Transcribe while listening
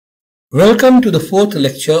Welcome to the fourth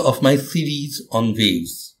lecture of my series on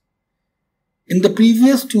waves. In the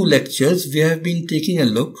previous two lectures, we have been taking a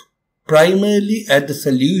look primarily at the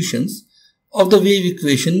solutions of the wave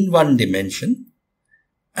equation in one dimension,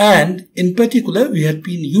 and in particular we had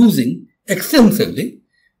been using extensively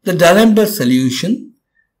the D'Alembert solution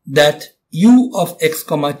that u of x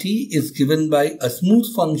comma t is given by a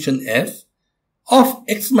smooth function f of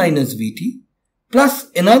x minus vt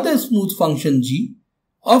plus another smooth function g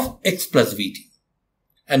of x plus vt.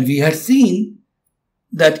 And we had seen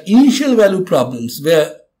that initial value problems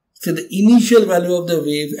where, say, the initial value of the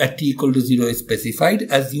wave at t equal to 0 is specified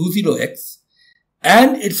as u0x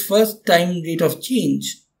and its first time rate of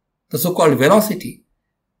change, the so-called velocity,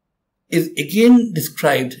 is again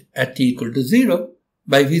described at t equal to 0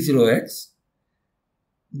 by v0x.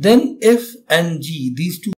 Then f and g,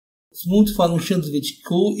 these two smooth functions which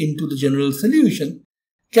go into the general solution,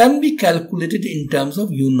 can be calculated in terms of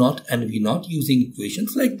u0 and v0 using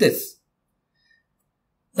equations like this.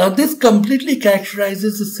 Now this completely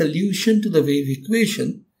characterizes the solution to the wave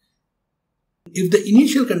equation if the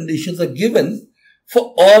initial conditions are given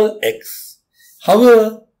for all x.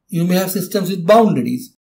 However, you may have systems with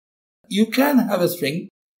boundaries. You can have a string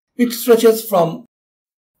which stretches from,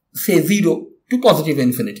 say, 0 to positive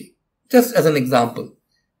infinity, just as an example.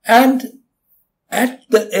 And at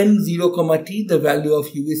the end 0, t, the value of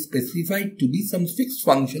u is specified to be some fixed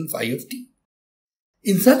function phi of t.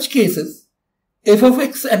 In such cases, f of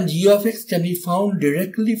x and g of x can be found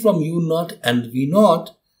directly from u0 and v0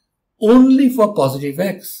 only for positive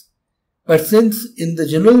x. But since in the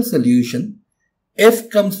general solution, f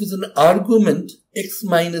comes with an argument x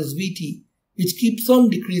minus vt which keeps on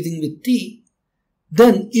decreasing with t,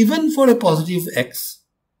 then even for a positive x,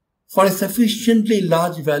 for a sufficiently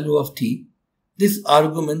large value of t, this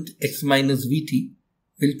argument x minus vt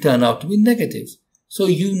will turn out to be negative. So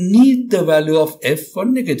you need the value of f for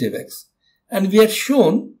negative x. And we have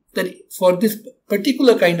shown that for this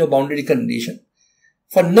particular kind of boundary condition,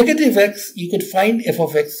 for negative x, you could find f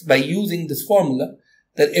of x by using this formula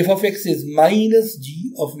that f of x is minus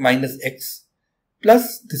g of minus x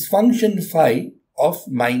plus this function phi of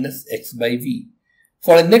minus x by v.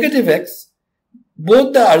 For a negative x,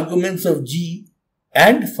 both the arguments of g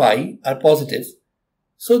and phi are positive,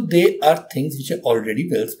 so they are things which are already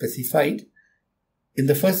well specified. In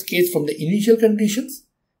the first case from the initial conditions,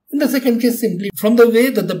 in the second case simply from the way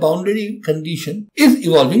that the boundary condition is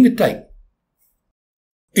evolving with time.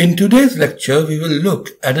 In today's lecture, we will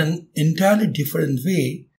look at an entirely different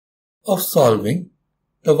way of solving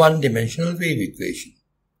the one-dimensional wave equation.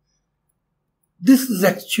 This is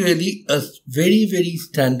actually a very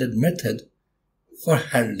standard method for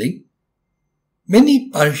handling many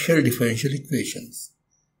partial differential equations,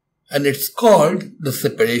 and it's called the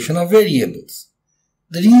separation of variables.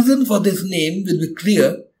 The reason for this name will be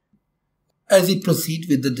clear as we proceed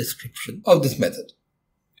with the description of this method.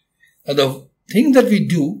 Now, the thing that we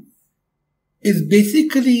do is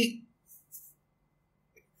basically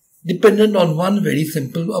dependent on one very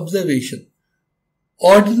simple observation.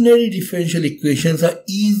 Ordinary differential equations are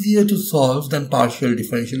easier to solve than partial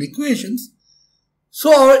differential equations.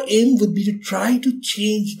 So our aim would be to try to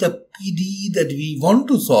change the PDE that we want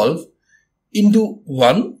to solve into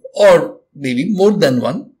one or maybe more than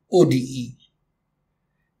one ODE.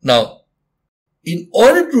 Now, in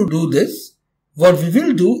order to do this, what we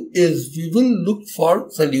will do is we will look for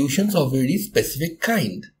solutions of very specific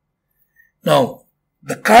kind. Now,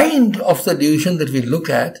 the kind of solution that we look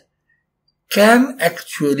at can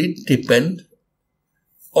actually depend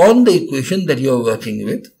on the equation that you are working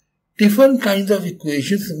with. Different kinds of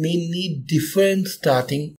equations may need different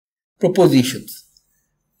starting propositions.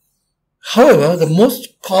 However, the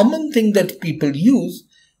most common thing that people use,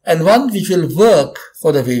 and one which will work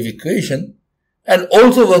for the wave equation and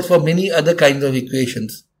also works for many other kinds of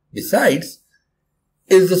equations besides,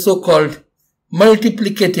 is the so-called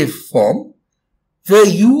multiplicative form, where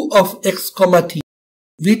u of x comma t,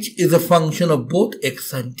 which is a function of both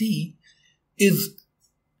x and t, is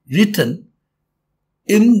written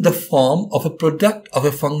in the form of a product of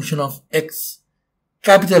a function of x,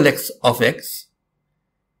 capital X of x,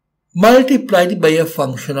 multiplied by a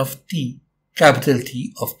function of t, capital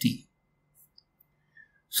T of t.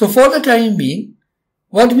 So for the time being,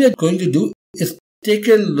 what we are going to do is take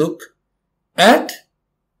a look at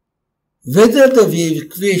whether the wave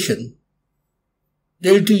equation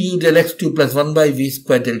del 2u del x2 plus 1 by v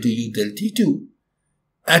square del 2u del t2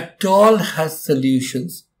 at all has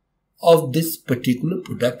solutions of this particular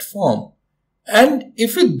product form. And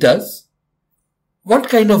if it does, what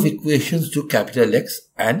kind of equations do capital X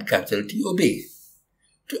and capital T obey?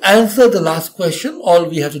 To answer the last question, all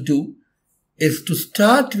we have to do is to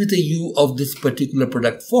start with a u of this particular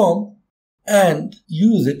product form and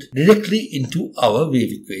use it directly into our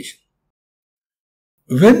wave equation.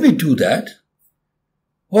 When we do that,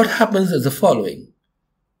 what happens is the following.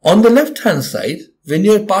 On the left hand side, when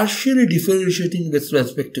you are partially differentiating with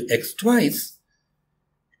respect to x twice,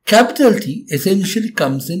 capital T essentially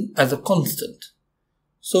comes in as a constant.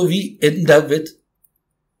 So we end up with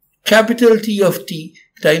capital T of t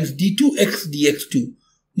times d2x dx2.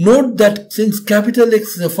 Note that since capital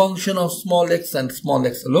X is a function of small x and small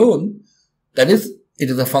x alone, that is, it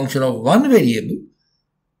is a function of one variable,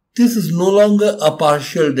 this is no longer a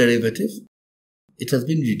partial derivative. It has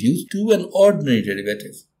been reduced to an ordinary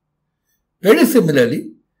derivative. Very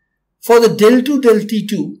similarly, for the del 2 del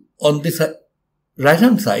t2 on this right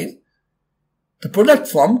hand side, the product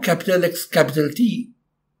form capital X capital T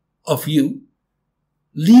of u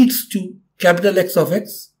leads to capital X of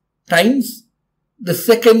x times the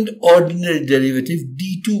second ordinary derivative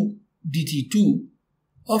d2 dt2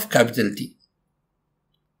 of capital T.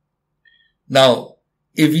 Now,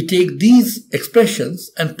 if we take these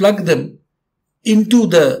expressions and plug them into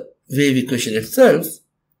the wave equation itself,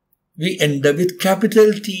 we end up with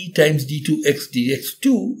capital T times d2x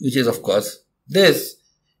dx2, which is of course this.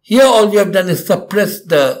 Here all we have done is suppress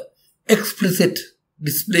the explicit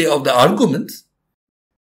display of the arguments.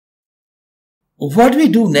 What we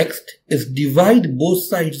do next is divide both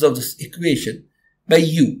sides of this equation by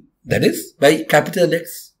u, that is, by capital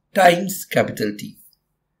X times capital T.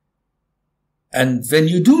 And when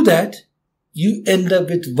you do that, you end up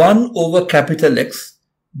with 1 over capital X,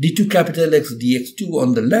 d2 capital X dx2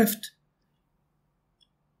 on the left,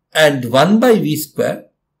 and 1 by v square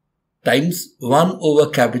times 1 over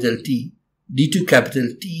capital T, d2 capital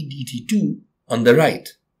T dt2 on the right.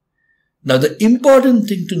 Now the important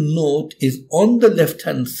thing to note is on the left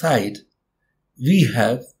hand side, we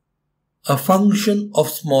have a function of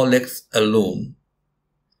small x alone,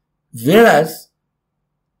 whereas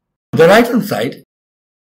the right hand side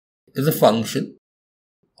is a function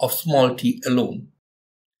of small t alone.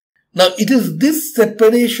 Now it is this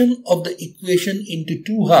separation of the equation into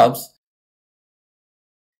two halves,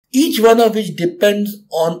 each one of which depends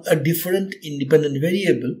on a different independent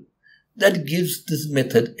variable, that gives this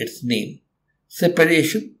method its name,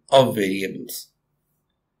 separation of variables.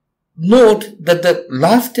 Note that the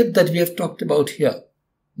last step that we have talked about here,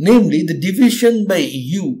 namely the division by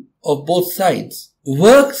u of both sides,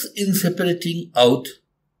 works in separating out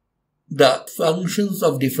the functions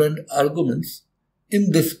of different arguments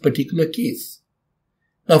in this particular case.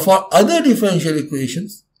 Now for other differential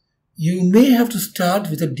equations, you may have to start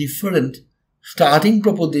with a different starting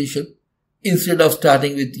proposition instead of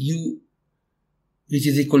starting with u, which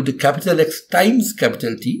is equal to capital X times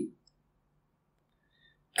capital T.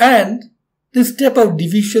 And this step of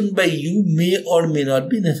division by u may or may not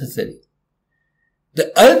be necessary.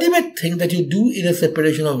 The ultimate thing that you do in a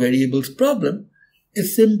separation of variables problem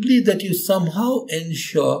is simply that you somehow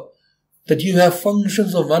ensure that you have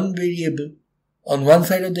functions of one variable on one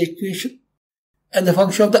side of the equation and the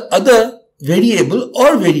function of the other variable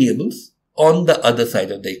or variables on the other side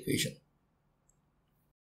of the equation.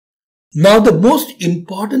 Now the most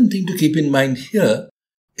important thing to keep in mind here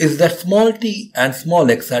is that small t and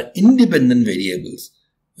small x are independent variables,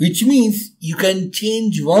 which means you can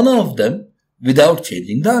change one of them without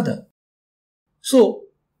changing the other. So,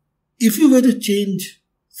 if you were to change,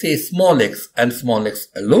 say, small x and small x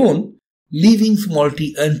alone, leaving small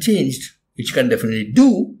t unchanged, which can definitely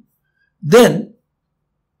do, then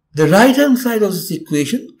the right hand side of this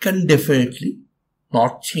equation can definitely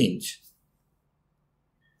not change.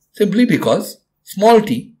 Simply because small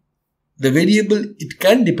t, the variable it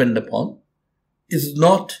can depend upon, is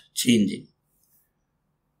not changing.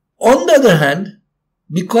 On the other hand,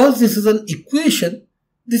 because this is an equation,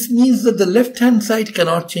 this means that the left hand side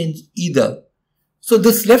cannot change either. So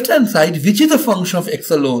this left hand side, which is a function of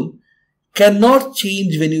x alone, cannot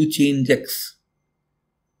change when you change x.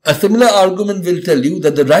 A similar argument will tell you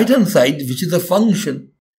that the right hand side, which is a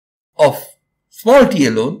function of small t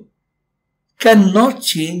alone, cannot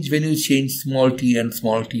change when you change small t and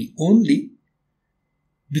small t only,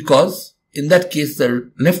 because in that case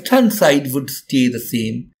the left hand side would stay the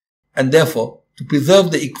same, and therefore to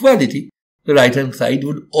preserve the equality, the right hand side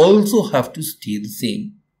would also have to stay the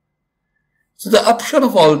same. So the upshot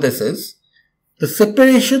of all this is the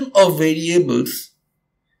separation of variables,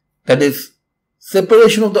 that is,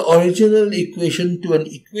 separation of the original equation to an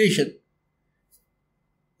equation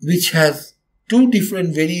which has two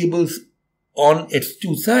different variables on its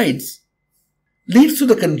two sides, leads to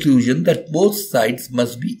the conclusion that both sides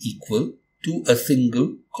must be equal to a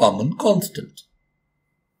single common constant.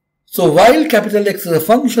 So while capital X is a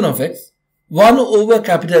function of x, 1 over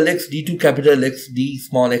capital X d2 capital X d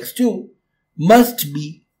small x2 must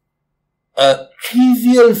be a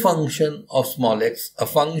trivial function of small x, a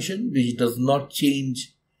function which does not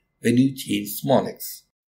change when you change small x.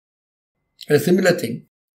 And a similar thing,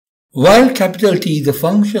 while capital T is a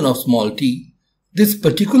function of small t, this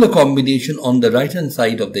particular combination on the right hand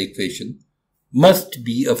side of the equation must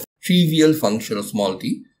be a trivial function of small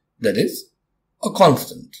t, that is, a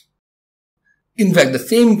constant. In fact, the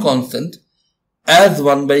same constant as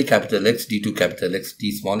 1 by capital X d2 capital X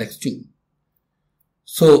d small x2.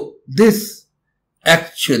 So this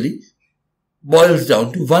actually boils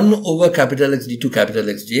down to 1 over capital X d2 capital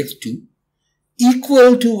X dx2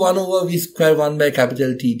 equal to 1 over v square 1 by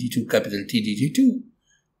capital T d2 capital T dt2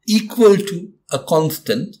 equal to a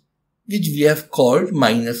constant which we have called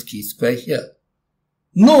minus k square here.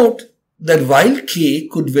 Note that while k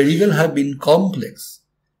could very well have been complex,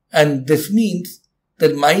 and this means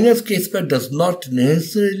that minus k square does not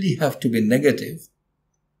necessarily have to be negative,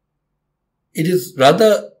 it is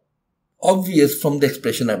rather obvious from the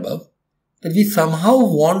expression above that we somehow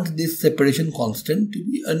want this separation constant to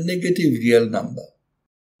be a negative real number.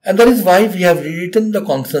 And that is why we have rewritten the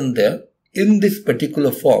constant there in this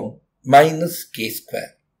particular form, minus k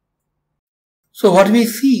square. So what we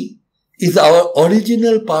see is our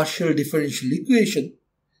original partial differential equation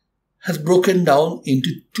has broken down into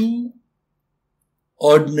two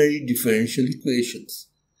ordinary differential equations.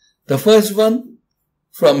 The first one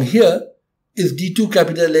from here is d2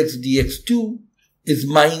 capital X dx2 is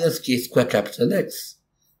minus k square capital X.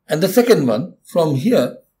 And the second one from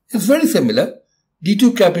here is very similar,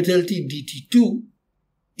 d2 capital T dt2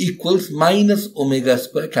 equals minus omega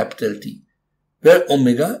square capital T, where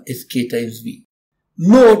omega is k times v.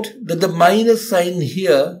 Note that the minus sign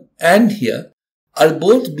here and here are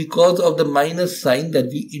both because of the minus sign that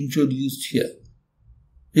we introduced here.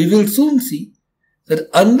 We will soon see that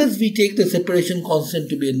unless we take the separation constant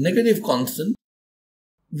to be a negative constant,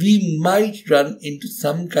 we might run into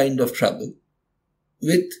some kind of trouble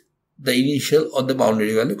with the initial or the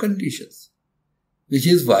boundary value conditions, which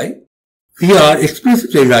is why we are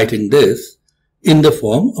explicitly writing this in the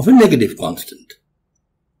form of a negative constant.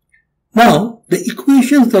 Now, the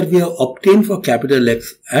equations that we have obtained for capital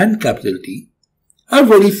X and capital T are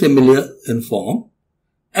very similar in form,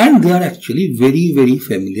 and they are actually very, very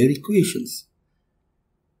familiar equations.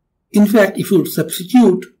 In fact, if you would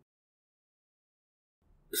substitute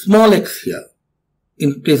small x here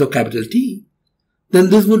in place of capital T, then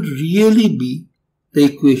this would really be the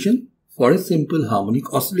equation for a simple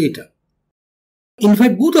harmonic oscillator. In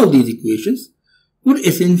fact, both of these equations would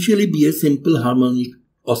essentially be a simple harmonic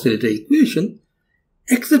oscillator equation,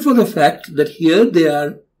 except for the fact that here they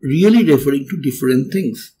are really referring to different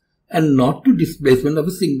things and not to displacement of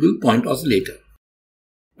a single point oscillator.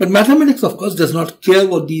 But mathematics, of course, does not care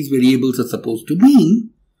what these variables are supposed to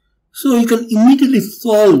mean, so you can immediately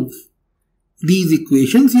solve these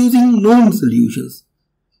equations using known solutions.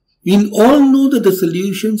 We all know that the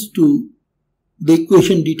solutions to the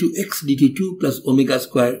equation d2x dt2 plus omega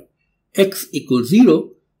square x equals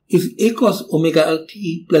 0 is a cos omega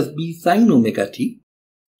t plus b sin omega t.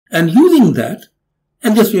 And using that,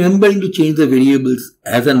 and just remembering to change the variables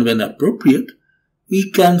as and when appropriate,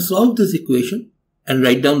 we can solve this equation and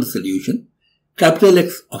write down the solution. Capital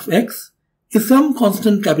X of x is some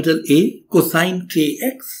constant capital A cosine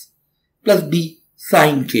kx plus b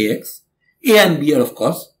sin kx. A and b are, of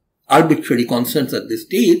course, arbitrary constants at this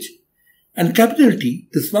stage. And capital T,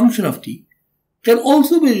 this function of t, can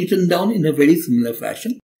also be written down in a very similar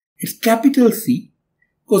fashion. It's capital C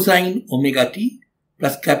cosine omega t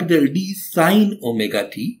plus capital D sin omega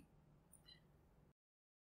t.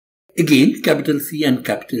 Again, capital C and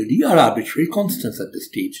capital D are arbitrary constants at this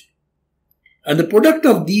stage. And the product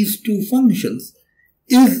of these two functions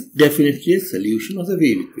is definitely a solution of the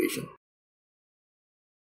wave equation.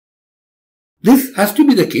 This has to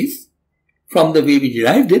be the case from the way we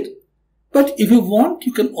derived it, but if you want,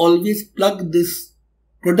 you can always plug this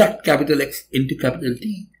product capital X into capital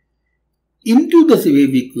T into the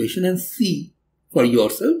wave equation and see for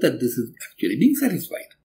yourself that this is actually being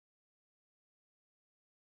satisfied.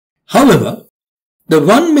 However, the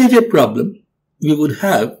one major problem we would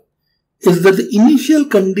have is that the initial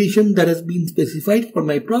condition that has been specified for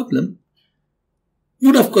my problem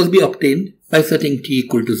would of course be obtained by setting t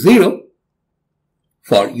equal to 0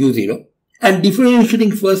 for u0 and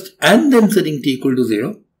differentiating first and then setting t equal to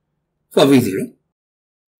 0 for v0.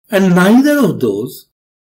 And neither of those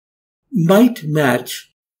might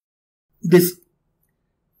match this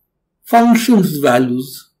function's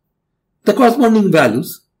values, the corresponding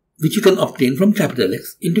values which you can obtain from capital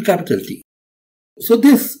X into capital T. So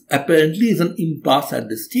this apparently is an impasse at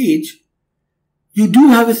this stage. You do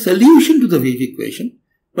have a solution to the wave equation,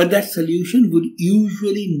 but that solution would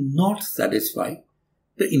usually not satisfy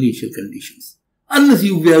the initial conditions, unless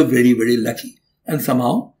you were very, very lucky and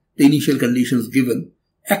somehow the initial conditions given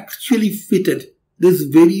actually fitted this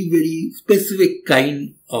very, very specific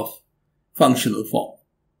kind of functional form.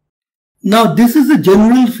 Now, this is a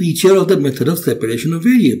general feature of the method of separation of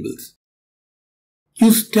variables.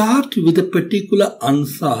 You start with a particular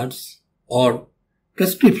ansatz or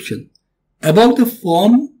prescription about the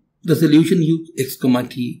form the solution u x,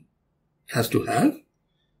 t has to have,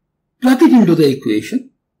 plug it into the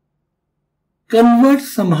equation, convert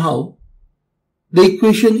somehow the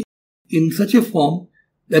equation in such a form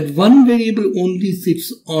that one variable only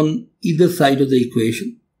sits on either side of the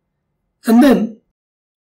equation, and then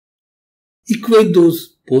equate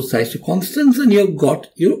those both sides to constants, and you have got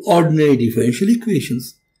your ordinary differential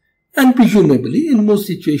equations. And presumably, in most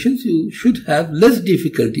situations, you should have less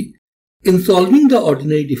difficulty in solving the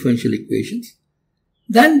ordinary differential equations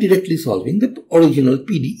than directly solving the original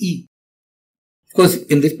PDE. Of course,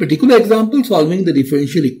 in this particular example, solving the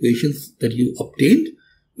differential equations that you obtained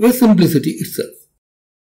were simplicity itself.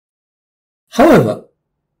 However,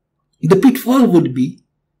 the pitfall would be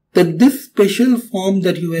that this special form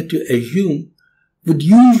that you had to assume would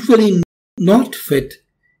usually not fit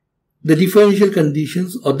the differential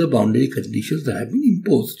conditions or the boundary conditions that have been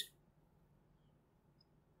imposed.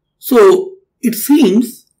 So, it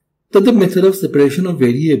seems that the method of separation of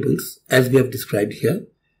variables, as we have described here,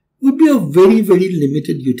 would be of very, very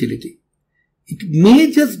limited utility. It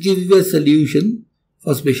may just give you a solution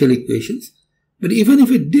for special equations, but even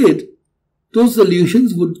if it did, those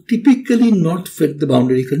solutions would typically not fit the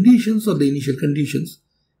boundary conditions or the initial conditions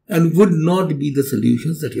and would not be the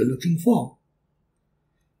solutions that you're looking for.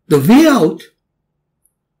 The way out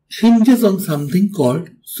hinges on something called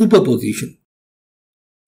superposition.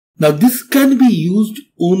 Now, this can be used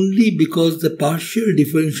only because the partial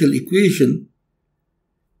differential equation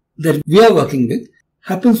that we are working with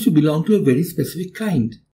happens to belong to a very specific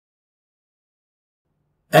kind.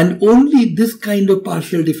 And only this kind of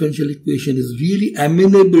partial differential equation is really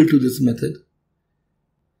amenable to this method.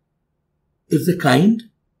 It's the kind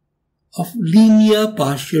of linear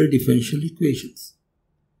partial differential equations.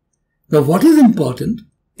 Now, what is important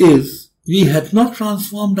is we had not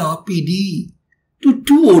transformed our PDE to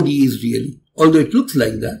two ODEs really, although it looks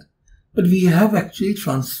like that, but we have actually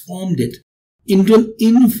transformed it into an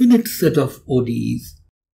infinite set of ODEs,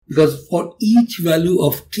 because for each value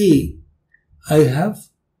of k, I have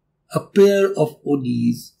a pair of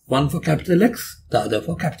ODEs, one for capital X, the other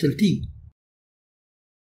for capital T.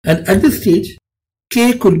 And at this stage,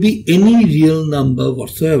 k could be any real number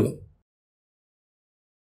whatsoever.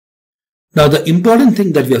 Now, the important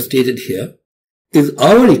thing that we have stated here is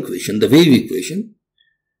our equation, the wave equation,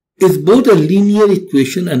 is both a linear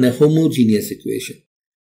equation and a homogeneous equation.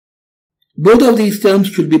 Both of these terms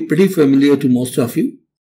should be pretty familiar to most of you.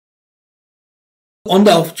 On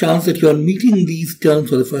the off chance that you are meeting these terms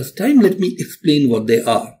for the first time, let me explain what they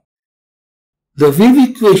are. The wave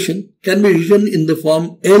equation can be written in the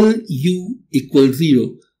form LU equals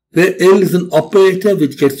 0, where L is an operator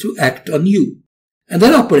which gets to act on U. And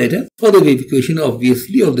that operator, for the wave equation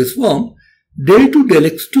obviously of this form, del 2 del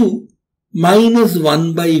x2 minus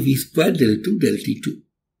 1 by v square del 2 del t2.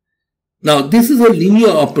 Now, this is a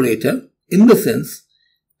linear operator in the sense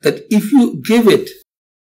that if you give it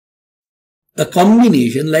a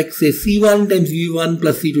combination like say C1 times V1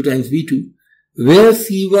 plus C2 times V2, where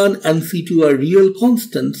C1 and C2 are real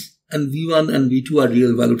constants and V1 and V2 are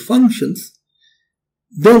real valued functions,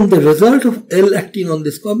 then the result of L acting on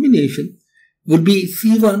this combination would be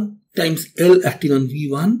C1 times L acting on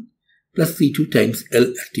V1 plus C2 times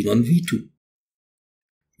L acting on V2,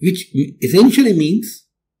 which essentially means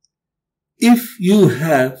if you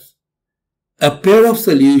have a pair of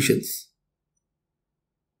solutions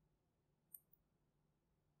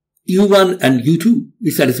U1 and U2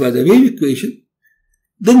 which satisfy the wave equation,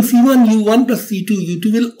 then C1 U1 plus C2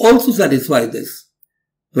 U2 will also satisfy this.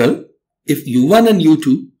 Well, if U1 and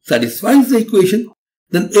U2 satisfies the equation,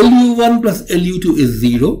 then LU1 plus LU2 is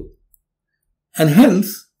 0, and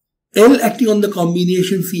hence L acting on the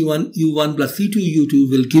combination C1 U1 plus C2 U2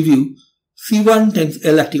 will give you C1 times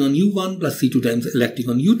L acting on U1 plus C2 times L acting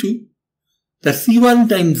on U2. That's C1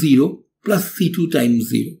 times 0 plus C2 times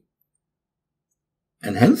 0.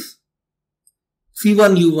 And hence,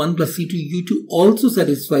 C1 U1 plus C2 U2 also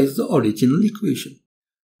satisfies the original equation.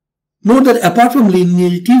 Note that apart from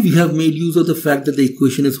linearity, we have made use of the fact that the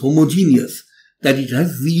equation is homogeneous, that it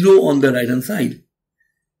has 0 on the right hand side.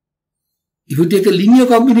 If you take a linear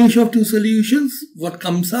combination of two solutions, what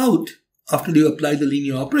comes out after you apply the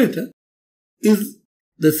linear operator is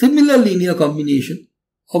the similar linear combination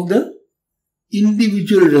of the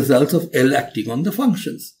individual results of L acting on the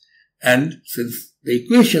functions. And since the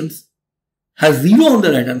equations has 0 on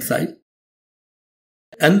the right hand side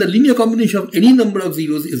and the linear combination of any number of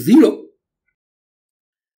zeros is 0,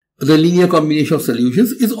 the linear combination of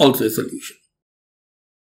solutions is also a solution.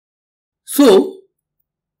 So,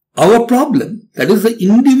 our problem, that is the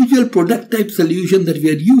individual product type solution that we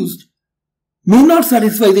had used, may not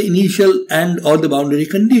satisfy the initial and or the boundary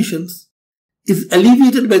conditions, is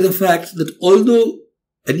alleviated by the fact that although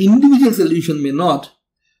an individual solution may not,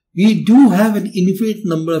 we do have an infinite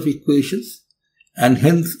number of equations and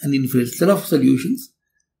hence an infinite set of solutions,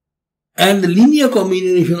 and the linear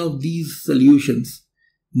combination of these solutions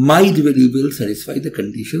might very well satisfy the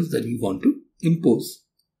conditions that we want to impose.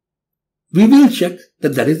 We will check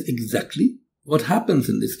that that is exactly what happens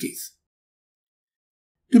in this case.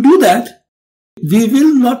 To do that, we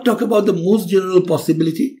will not talk about the most general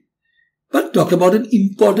possibility, but talk about an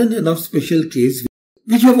important enough special case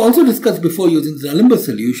which we have also discussed before using the D'Alembert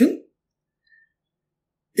solution.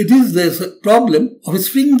 It is the problem of a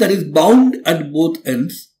string that is bound at both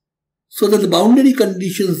ends so that the boundary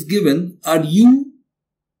conditions given are u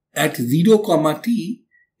at 0, t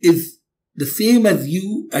is the same as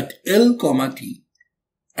u at L, t,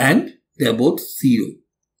 and they are both 0.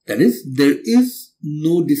 That is, there is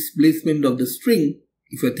no displacement of the string,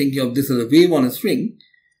 if you are thinking of this as a wave on a string,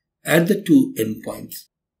 at the two endpoints.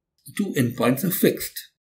 The two endpoints are fixed.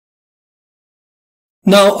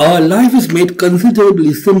 Now, our life is made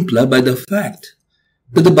considerably simpler by the fact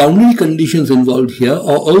that the boundary conditions involved here are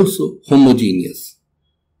also homogeneous.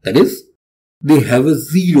 That is, they have a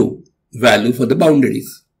 0 value for the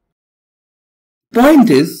boundaries. Point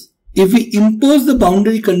is, if we impose the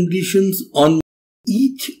boundary conditions on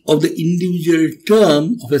each of the individual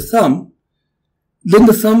terms of a sum, then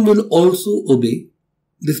the sum will also obey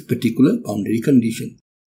this particular boundary condition.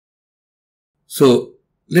 So,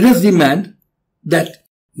 let us demand that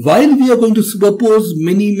while we are going to superpose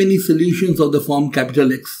many solutions of the form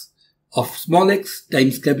capital X of small x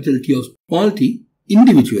times capital T of small t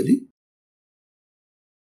individually,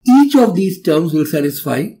 each of these terms will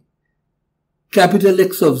satisfy capital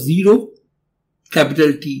X of 0,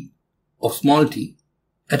 capital T of small t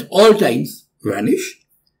at all times vanish,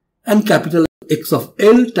 and capital X of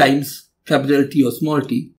L times capital T of small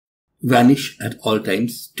t vanish at all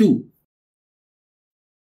times too.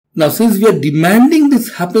 Now, since we are demanding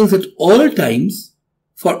this happens at all times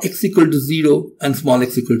for x equal to 0 and small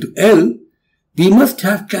x equal to L, we must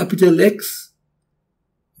have capital X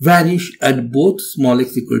vanish at both small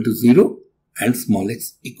x equal to 0 and small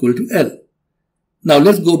x equal to L. Now,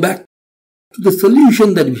 let's go back to the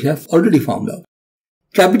solution that we have already found out.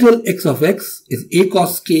 Capital X of x is a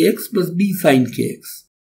cos kx plus b sin kx.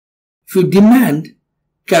 If you demand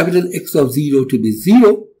capital X of 0 to be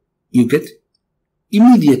 0, you get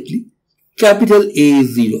immediately capital A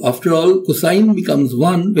is 0. After all, cosine becomes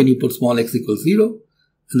 1 when you put small x equals 0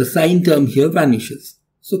 and the sine term here vanishes.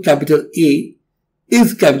 So capital A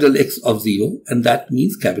is capital X of 0 and that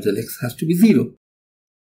means capital X has to be 0.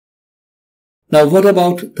 Now what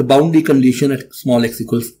about the boundary condition at small x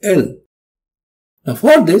equals L? Now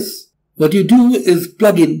for this, what you do is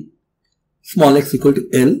plug in small x equal to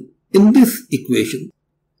L in this equation.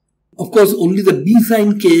 Of course, only the b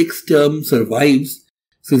sin kx term survives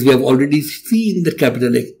since we have already seen that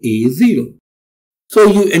capital X A is 0. So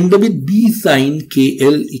you end up with b sin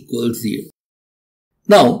kl equals 0.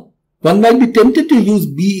 Now, one might be tempted to use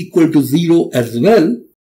b equal to 0 as well,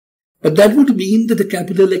 but that would mean that the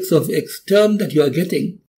capital X of x term that you are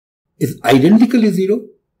getting is identically 0,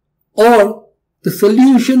 or the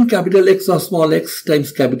solution capital X of small x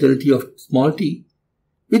times capital T of small t,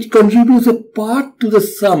 which contributes a part to the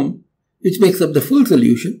sum which makes up the full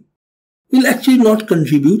solution, will actually not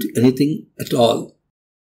contribute anything at all.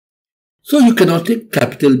 So you cannot take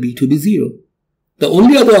capital B to be 0. The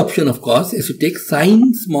only other option, of course, is to take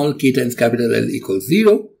sin small k times capital L equals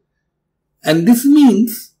 0, and this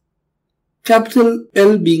means capital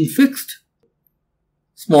L being fixed,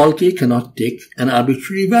 small k cannot take an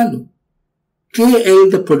arbitrary value.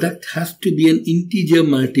 KL, the product, has to be an integer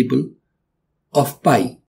multiple of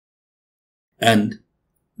pi, and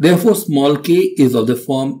therefore small k is of the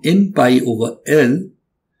form n pi over L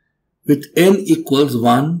with n equals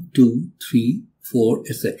 1, 2, 3, 4,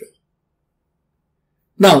 etc.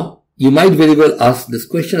 Now, you might very well ask this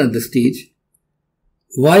question at this stage: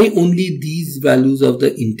 why only these values of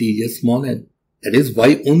the integer small n? That is,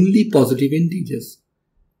 why only positive integers?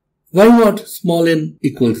 Why not small n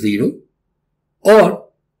equals 0 or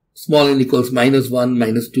small n equals -1,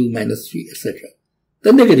 -2, -3, etc.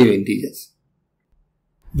 The negative integers.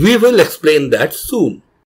 We will explain that soon.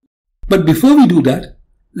 But before we do that,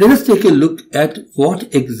 let us take a look at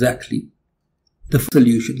what exactly the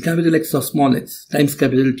solution capital X of small x times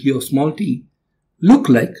capital T of small t look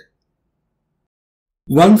like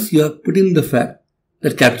once you have put in the fact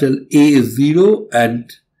that capital A is 0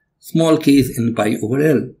 and small k is n pi over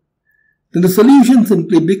L. Then the solution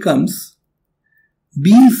simply becomes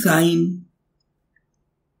B sine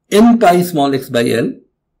n pi small x by L.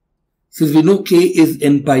 Since we know k is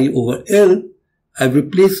n pi over L, I've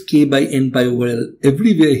replaced k by n pi over L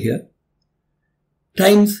everywhere here,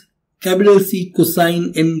 times capital C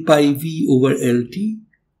cosine n pi v over Lt.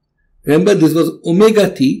 Remember, this was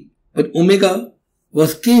omega t, but omega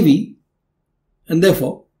was kv, and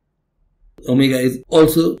therefore omega is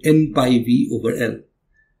also n pi v over L,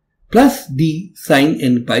 plus d sine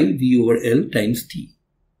n pi v over L times t.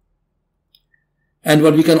 And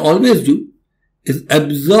what we can always do is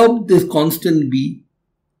absorb this constant b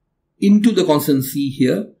into the constant c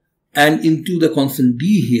here and into the constant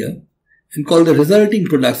d here, and call the resulting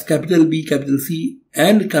products capital B, capital C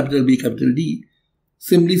and capital B, capital D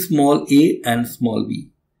simply small a and small b.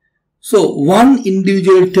 So one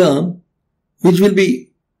individual term which will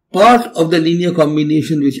be part of the linear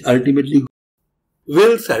combination which ultimately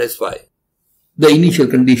will satisfy the initial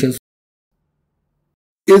conditions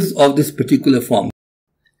is of this particular form.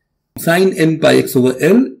 Sine n pi x over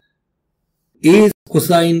L is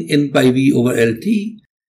cosine n pi v over Lt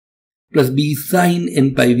plus b sine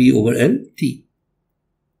n pi v over Lt.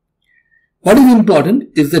 What is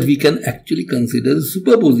important is that we can actually consider the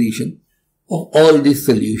superposition of all these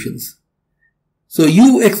solutions. So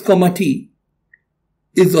ux comma t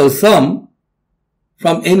is a sum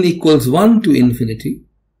from n equals 1 to infinity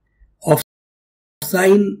of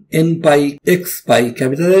sine n pi x pi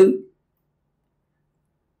capital L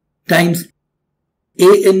times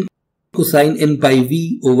an cosine n pi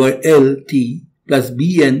v over Lt plus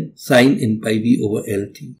bn sine n pi v over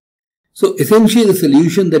Lt. So essentially the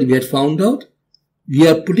solution that we had found out, we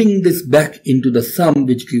are putting this back into the sum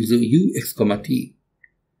which gives you ux comma t.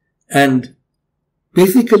 And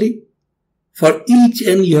basically for each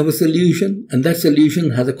n you have a solution, and that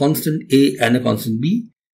solution has a constant a and a constant b.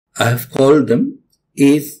 I have called them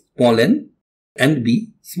a small n and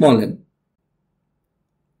b small n.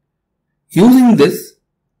 Using this,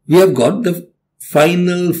 we have got the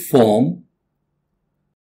final form,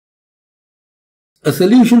 a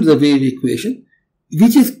solution to the wave equation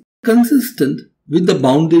which is consistent with the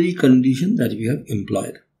boundary condition that we have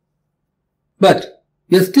employed. But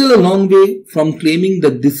we are still a long way from claiming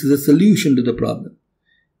that this is a solution to the problem.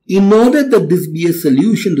 In order that this be a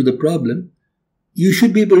solution to the problem, you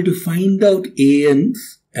should be able to find out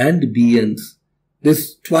ans and bns,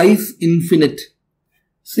 this twice infinite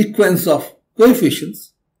sequence of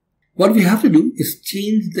coefficients. What we have to do is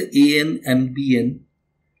change the an and bn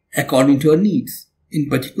according to our needs, in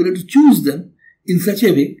particular to choose them in such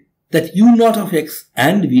a way that u0 of x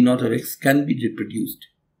and v0 of x can be reproduced.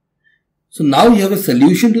 So now you have a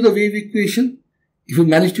solution to the wave equation. If you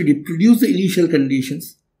manage to reproduce the initial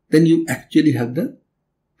conditions, then you actually have the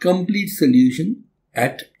complete solution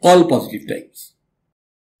at all positive times.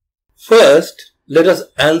 First, let us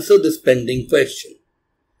answer this pending question.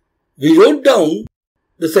 We wrote down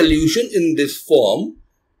the solution in this form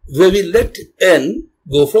where we let n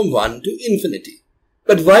go from 1 to infinity.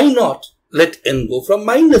 But why not let n go from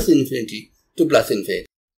minus infinity to plus infinity?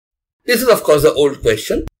 This is of course the old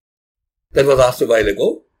question that was asked a while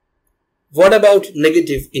ago. What about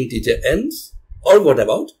negative integer n's, or what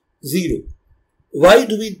about 0? Why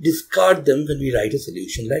do we discard them when we write a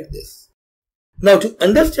solution like this? Now to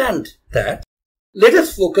understand that, let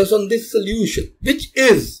us focus on this solution, which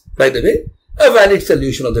is, by the way, a valid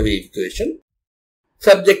solution of the wave equation,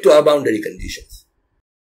 subject to our boundary conditions.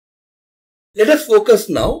 Let us focus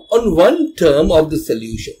now on one term of the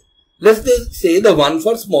solution. Let's say the one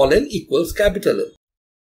for small n equals capital N.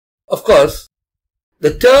 Of course,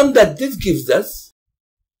 the term that this gives us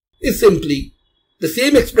is simply the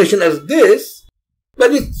same expression as this,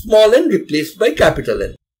 but with small n replaced by capital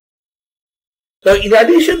N. Now, in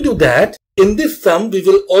addition to that, in this sum, we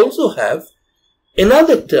will also have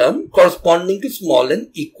another term corresponding to small n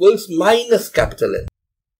equals minus capital N.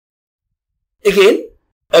 Again,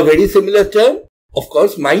 a very similar term, of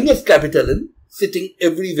course, minus capital N sitting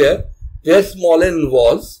everywhere where small n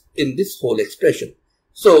was in this whole expression.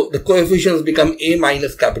 So, the coefficients become a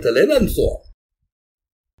minus capital N and so on.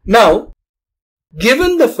 Now,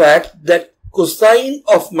 given the fact that cosine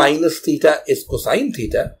of minus theta is cosine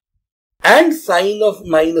theta, and sine of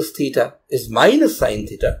minus theta is minus sine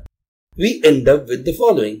theta, we end up with the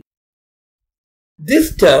following.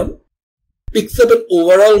 This term picks up an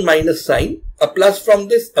overall minus sign, a plus from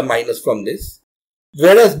this, a minus from this.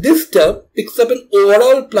 Whereas this term picks up an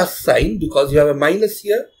overall plus sign because you have a minus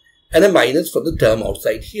here and a minus for the term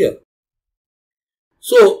outside here.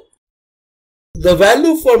 So, the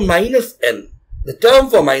value for minus n, the term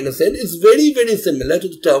for minus n is very, very similar to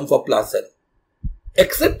the term for plus n,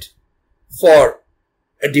 except for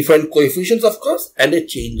a different coefficients, of course, and a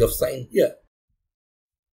change of sign here.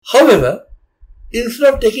 However,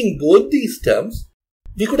 instead of taking both these terms,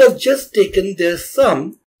 we could have just taken their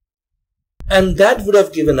sum, and that would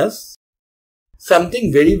have given us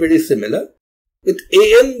something very, very similar with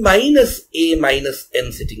an minus a minus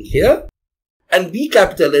n sitting here and b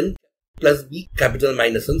capital N plus b capital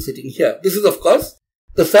minus n sitting here. This is, of course,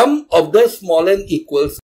 the sum of the small n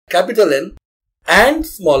equals capital N and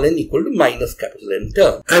small n equal to minus capital N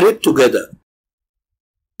term added together.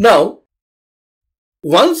 Now,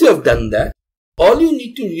 once you have done that, all you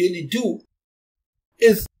need to really do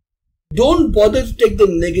is don't bother to take the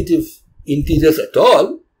negative integers at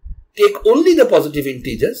all. Take only the positive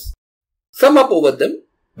integers, sum up over them,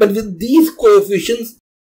 but with these coefficients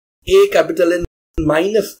a capital N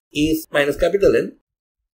minus a minus capital N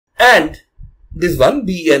and this one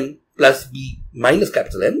bn plus b minus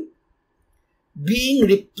capital N being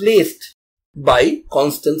replaced by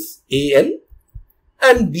constants an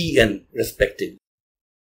and bn respectively.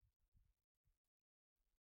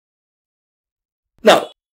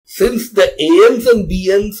 Now, since the ans and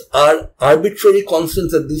bns are arbitrary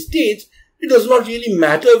constants at this stage, it does not really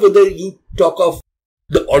matter whether you talk of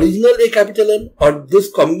the original A capital N or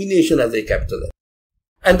this combination as A capital N.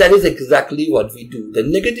 And that is exactly what we do. The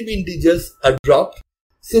negative integers are dropped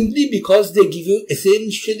simply because they give you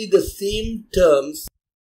essentially the same terms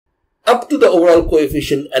up to the overall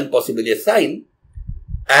coefficient and possibly a sign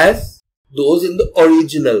as those in the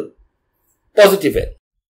original positive n.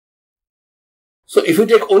 So if you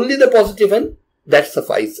take only the positive n, that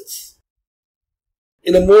suffices.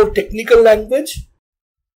 In a more technical language,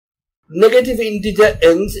 negative integer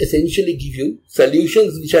n's essentially give you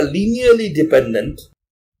solutions which are linearly dependent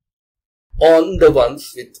on the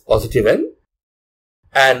ones with positive n,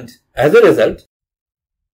 and as a result,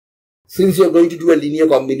 since you are going to do a linear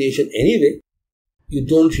combination anyway, you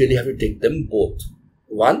don't really have to take them both.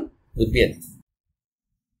 One would be enough.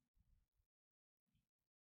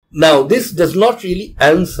 Now, this does not really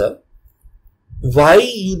answer why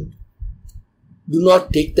you do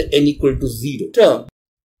not take the n equal to 0 term.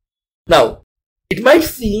 Now, it might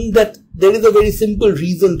seem that there is a very simple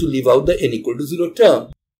reason to leave out the n equal to 0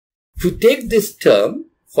 term. If you take this term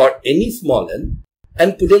for any small n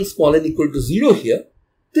and put in small n equal to 0 here,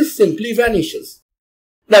 this simply vanishes.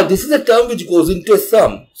 Now, this is a term which goes into a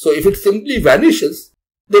sum. So, if it simply vanishes,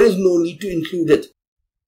 there is no need to include it,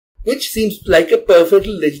 which seems like a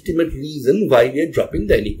perfectly legitimate reason why we are dropping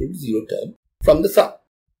the n equal to 0 term from the sum.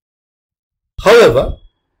 However,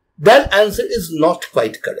 that answer is not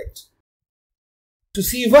quite correct. To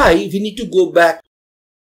see why, we need to go back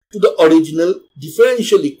to the original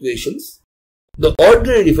differential equations, the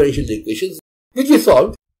ordinary differential equations, which we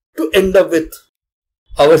solved to end up with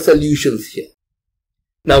our solutions here.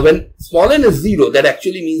 Now, when small n is 0, that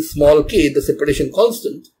actually means small k, the separation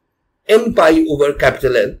constant, n pi over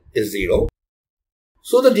capital N is 0.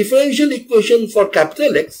 So, the differential equation for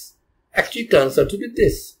capital X actually turns out to be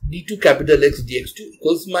this. d2 capital X dx2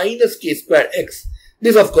 equals minus k square x.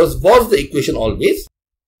 This, of course, was the equation always.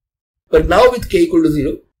 But now with k equal to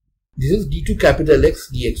 0, this is d2 capital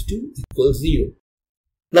X dx2 equals 0.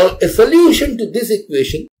 Now, a solution to this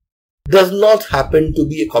equation does not happen to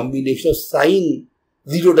be a combination of sine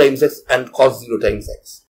 0 times x and cos 0 times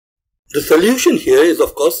x. The solution here is,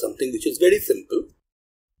 of course, something which is very simple.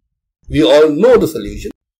 We all know the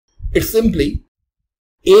solution. It's simply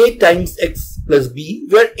a times x plus b,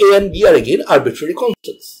 where a and b are again arbitrary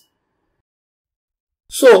constants.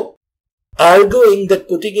 So, arguing that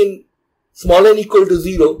putting in small n equal to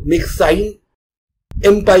 0 makes sine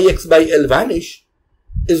m pi x by L vanish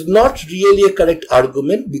is not really a correct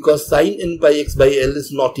argument, because sine n pi x by L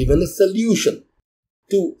is not even a solution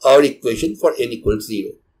to our equation for n equals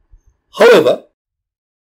 0. However,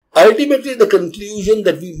 ultimately the conclusion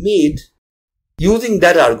that we made using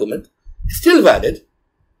that argument is still valid,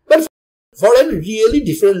 but for a really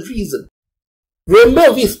different reason.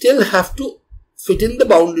 Remember, we still have to fit in the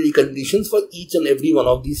boundary conditions for each and every one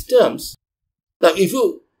of these terms. Now, if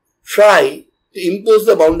you try to impose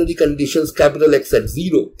the boundary conditions capital X at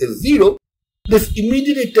 0 is 0, this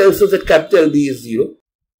immediately tells us that capital B is 0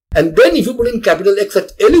 And then if you put in capital X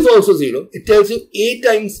at L is also 0, it tells you A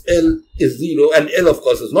times L is 0 and L of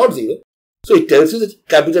course is not 0. So it tells you that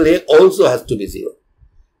capital A also has to be 0.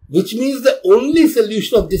 Which means the only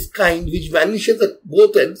solution of this kind which vanishes at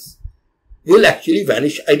both ends will actually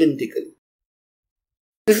vanish identically.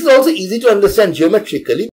 This is also easy to understand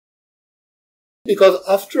geometrically because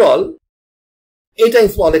after all, A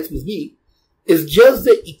times small x plus b is just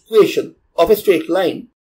the equation of a straight line,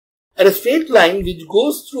 and a straight line which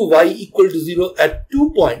goes through y equal to 0 at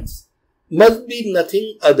 2 points must be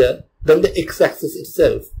nothing other than the x-axis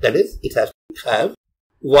itself. That is, it has to have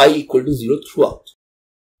y equal to 0 throughout.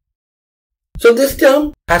 So this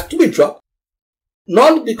term has to be dropped,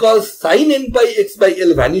 not because sin n by x by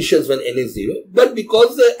L vanishes when n is 0, but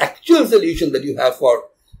because the actual solution that you have for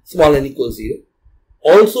small n equals 0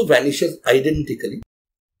 also vanishes identically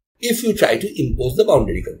if you try to impose the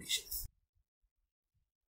boundary conditions.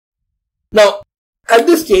 Now, at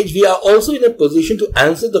this stage, we are also in a position to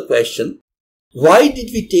answer the question, why did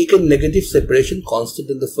we take a negative separation constant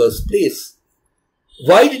in the first place?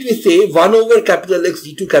 Why did we say 1 over capital X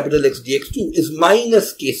d2 capital X dx2 is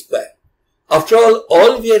minus k square? After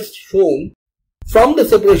all we have shown from the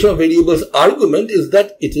separation of variables argument is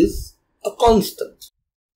that it is a constant.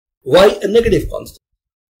 Why a negative constant?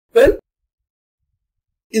 Well,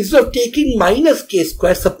 instead of taking minus k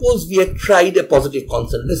square, suppose we had tried a positive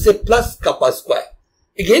constant. Let's say plus kappa square.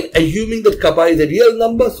 Again, assuming that kappa is a real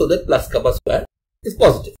number, so that plus kappa square is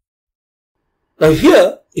positive. Now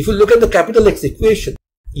here, if you look at the capital X equation,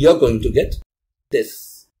 you are going to get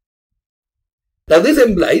this. Now this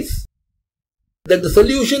implies that the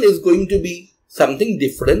solution is going to be something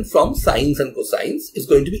different from sines and cosines. It's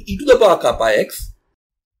going to be e to the power kappa x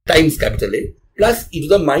times capital A plus e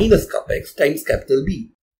to the minus kappa x times capital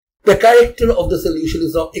B. The character of the solution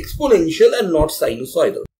is now exponential and not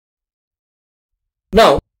sinusoidal.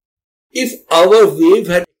 Now, if our wave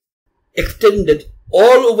had extended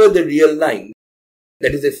all over the real line,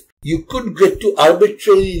 that is, if you could get to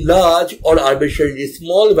arbitrarily large or arbitrarily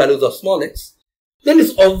small values of small x, then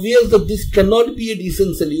it's obvious that this cannot be a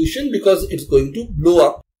decent solution because it's going to blow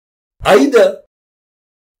up either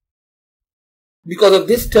because of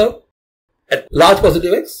this term at large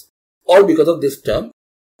positive x or because of this term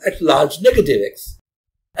at large negative x.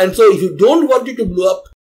 And so if you don't want it to blow up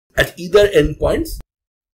at either endpoints,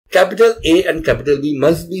 capital A and capital B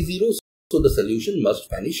must be 0, so the solution must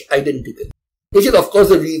vanish identically. Which is of course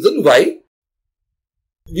the reason why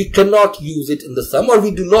we cannot use it in the sum, or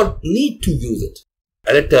we do not need to use it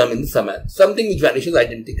as a term in the summand. Something which vanishes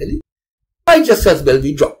identically might just as well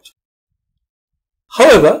be dropped.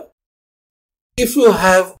 However, if you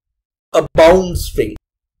have a bound string,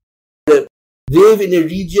 a wave in a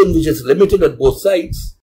region which is limited at both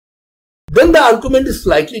sides, then the argument is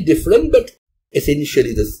slightly different, but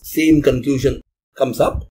essentially the same conclusion comes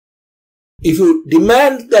up. If you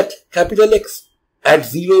demand that capital X at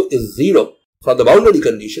 0 is 0 for the boundary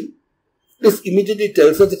condition, this immediately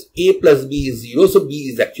tells us that A plus B is 0, so B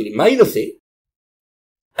is actually minus A.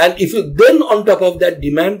 And if you then on top of that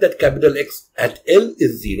demand that capital X at L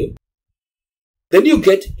is 0, then you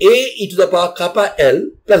get A e to the power kappa L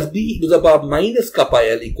plus B e to the power minus kappa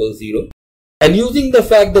L equals 0. And using the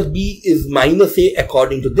fact that B is minus A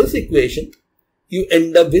according to this equation, you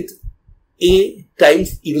end up with A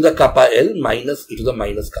times e to the kappa L minus e to the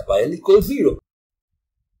minus kappa L equals 0.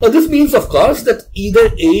 Now this means of course that either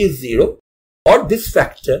A is 0 or this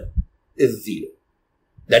factor is 0.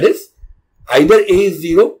 That is, either A is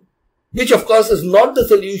 0, which of course is not the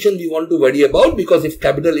solution we want to worry about, because if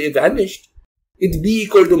capital A vanished, with B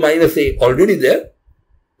equal to minus A already there,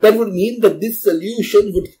 that would mean that this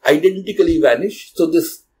solution would identically vanish. So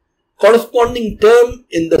this corresponding term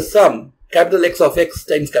in the sum, capital X of x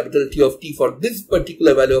times capital T of t for this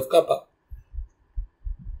particular value of kappa,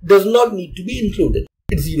 does not need to be included.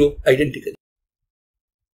 It's 0 identically.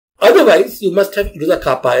 Otherwise, you must have e to the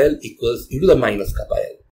kappa L equals e to the minus kappa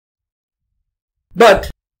L.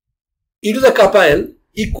 But e to the kappa L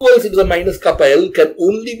equals e to the minus kappa L can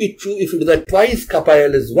only be true if e to the twice kappa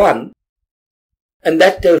L is 1, and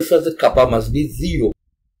that tells us that kappa must be 0,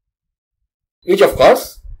 which of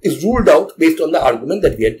course is ruled out based on the argument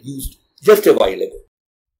that we had used just a while ago.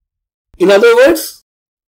 In other words,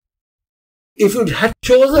 if you had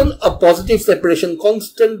chosen a positive separation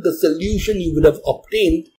constant, the solution you would have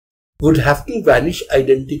obtained would have to vanish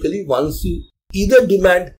identically once you either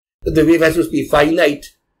demand that the wave has to be finite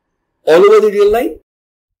all over the real line,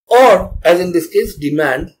 or, as in this case,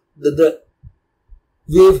 demand that the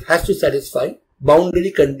wave has to satisfy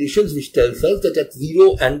boundary conditions which tells us that at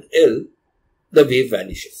 0 and L, the wave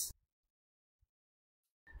vanishes.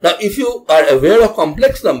 Now, if you are aware of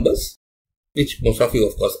complex numbers, which most of you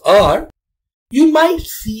of course are, you might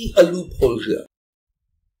see a loophole here.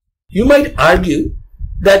 You might argue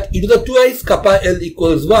that e to the twice kappa L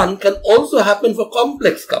equals 1 can also happen for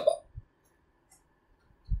complex kappa.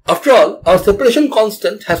 After all, our separation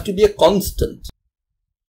constant has to be a constant.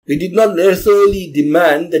 We did not necessarily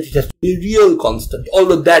demand that it has to be a real constant,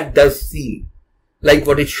 although that does seem like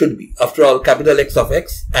what it should be. After all, capital X of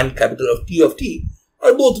X and capital of T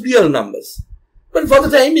are both real numbers. But for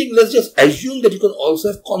the time being, let's just assume that you can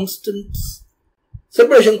also have constants,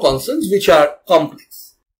 separation constants, which are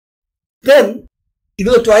complex. Then, e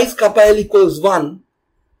to the twice kappa L equals 1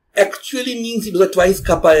 actually means e to the twice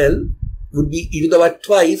kappa L would be e to the power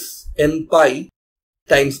twice n pi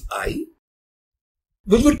times I,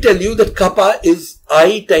 which would tell you that kappa is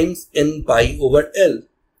I times n pi over L.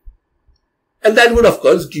 And that would of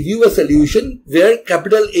course give you a solution where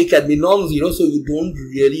capital A can be non-zero, so you don't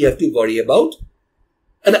really have to worry about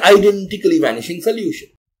an identically vanishing solution.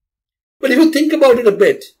 But if you think about it a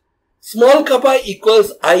bit, small kappa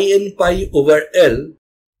equals I n pi over L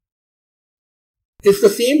is the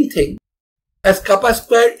same thing as kappa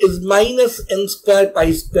square is minus n square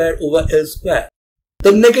pi square over L square,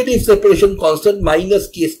 the negative separation constant minus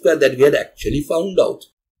k square that we had actually found out.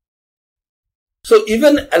 So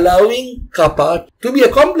even allowing kappa to be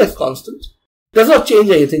a complex constant does not change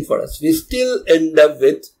anything for us. We still end up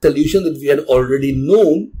with solution that we had already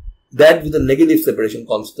known, that with a negative separation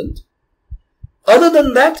constant. Other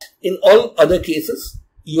than that, in all other cases,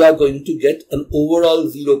 you are going to get an overall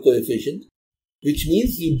zero coefficient, which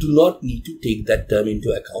means you do not need to take that term into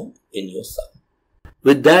account in your sum.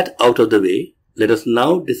 With that out of the way, let us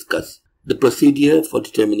now discuss the procedure for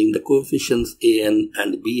determining the coefficients an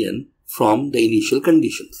and bn from the initial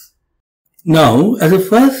conditions. Now, as a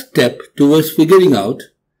first step towards figuring out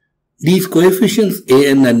these coefficients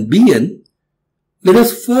an and bn, let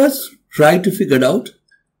us first try to figure out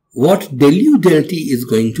what del u del t is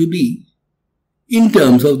going to be in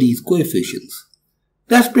terms of these coefficients.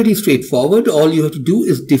 That's pretty straightforward. All you have to do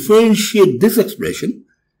is differentiate this expression,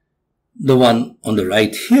 the one on the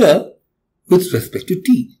right here, with respect to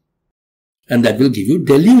t. And that will give you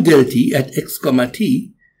del u del t at x comma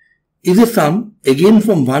t is a sum, again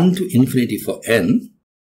from 1 to infinity for n,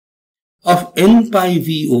 of n pi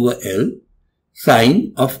v over L,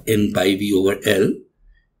 sine of n pi v over L,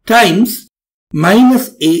 times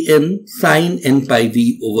minus an sine n pi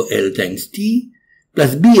v over L times t,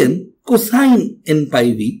 plus bn cosine n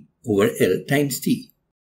pi v over L times t.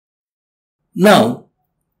 Now,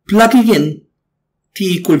 plugging in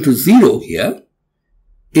t equal to 0 here,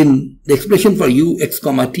 in the expression for u x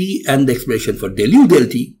comma t and the expression for del u del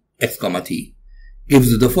t x comma t,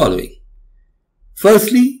 gives you the following.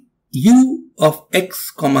 Firstly, u of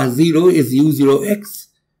x comma 0 is u0x,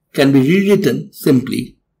 can be rewritten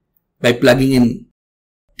simply by plugging in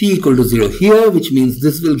t equal to 0 here, which means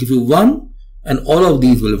this will give you 1 and all of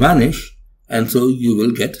these will vanish, and so you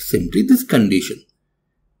will get simply this condition.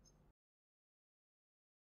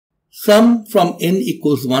 Sum from n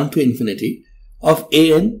equals 1 to infinity of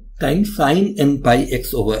an times sine n pi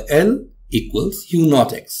x over L equals u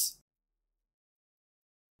naught x.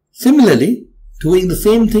 Similarly, doing the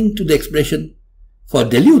same thing to the expression for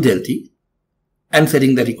del u del t and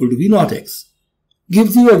setting that equal to v naught x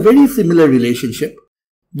gives you a very similar relationship.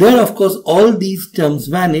 There, of course, all these terms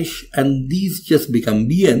vanish and these just become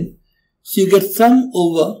bn. So you get sum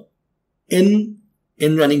over n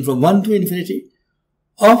running from 1 to infinity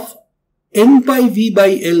of n pi v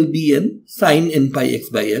by L bn sine n pi x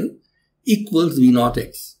by L equals v naught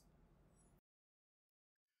x.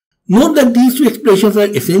 Note that these two expressions are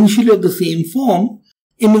essentially of the same form.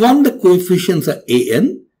 In one, the coefficients are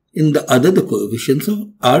an, in the other, the coefficients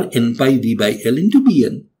are n pi v by L into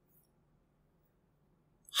bn.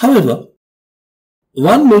 However,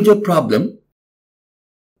 one major problem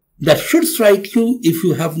that should strike you if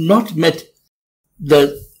you have not met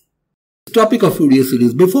the topic of Fourier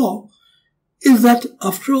series before is that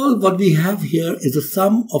after all what we have here is a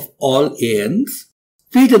sum of all an's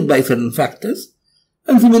weighted by certain factors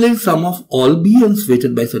and similarly sum of all bn's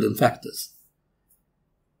weighted by certain factors.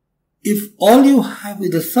 If all you have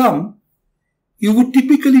is a sum, you would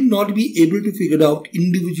typically not be able to figure out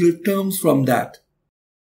individual terms from that.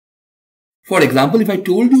 For example, if I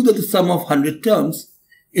told you that the sum of 100 terms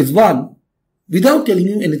is 1, without telling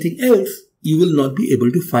you anything else, you will not be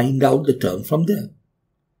able to find out the term from there.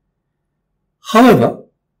 However,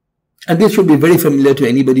 and this should be very familiar to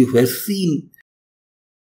anybody who has seen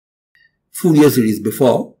Fourier series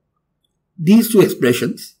before, these two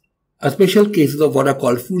expressions are special cases of what are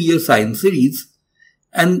called Fourier sine series,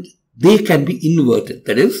 and they can be inverted.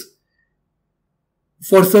 That is,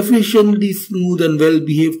 for sufficiently smooth and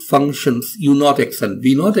well-behaved functions u0x and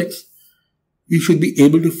v0x, we should be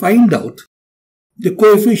able to find out the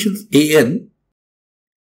coefficients an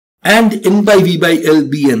and n by v by l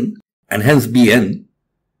bn and hence bn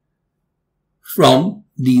from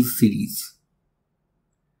these series.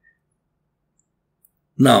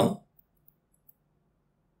 Now,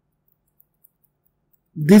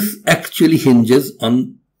 this actually hinges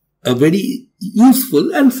on a very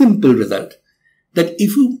useful and simple result, that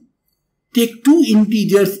if you take two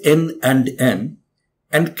integers n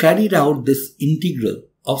and carried out this integral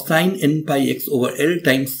of sine n pi x over L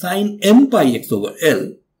times sine m pi x over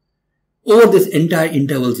L over this entire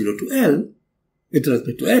interval 0 to L with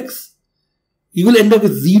respect to x, you will end up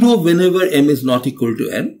with 0 whenever m is not equal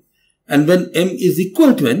to n, and when m is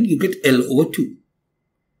equal to n, you get L over 2.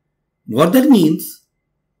 What that means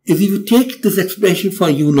is if you take this expression for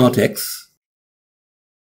u0x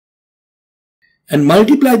and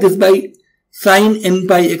multiply this by sine n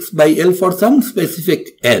pi x by L for some specific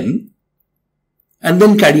n, and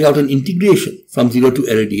then carry out an integration from 0 to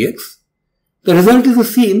L dx, the result is the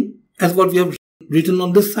same as what we have written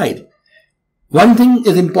on this side. One thing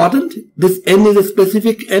is important, this n is a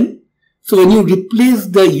specific n, so when you replace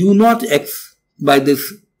the u0x by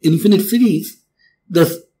this infinite series,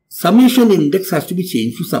 the summation index has to be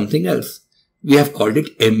changed to something else. We have called it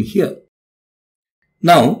m here.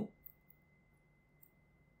 Now,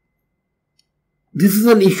 this is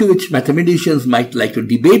an issue which mathematicians might like to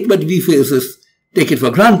debate, but we physicists take it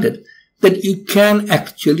for granted that you can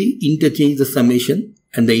actually interchange the summation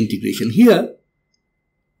and the integration here.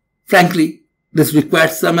 Frankly, this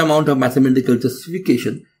requires some amount of mathematical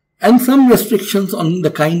justification and some restrictions on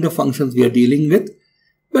the kind of functions we are dealing with,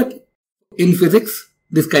 but in physics,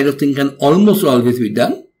 this kind of thing can almost always be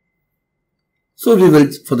done. So we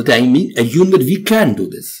will, for the time being, assume that we can do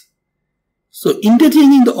this. So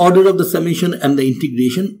interchanging the order of the summation and the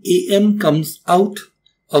integration, am comes out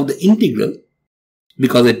of the integral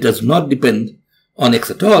because it does not depend on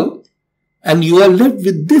x at all, and you are left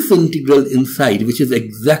with this integral inside, which is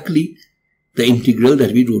exactly the integral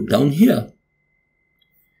that we wrote down here.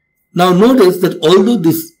 Now notice that although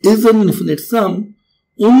this is an infinite sum,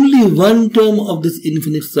 only one term of this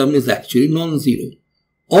infinite sum is actually non-zero.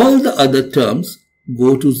 All the other terms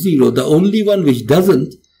go to 0. The only one which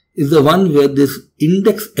doesn't is the one where this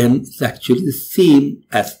index m is actually the same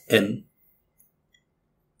as n.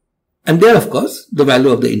 And there, of course, the value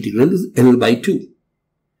of the integral is L by 2.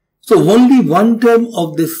 So only one term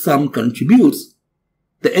of this sum contributes,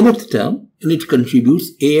 the nth term, and it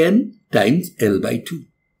contributes an times L by 2.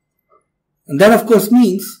 And that, of course,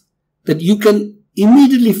 means that you can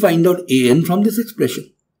immediately find out an from this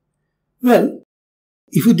expression. Well,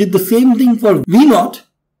 if you did the same thing for v0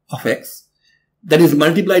 of x, that is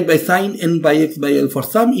multiplied by sine n by x by L for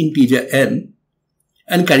some integer n,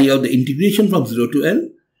 and carry out the integration from 0 to L,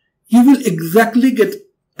 you will exactly get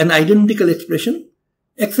an identical expression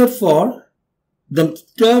except for the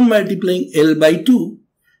term multiplying L by 2,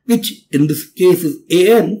 which in this case is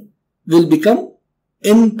an, will become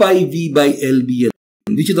n pi v by L bn,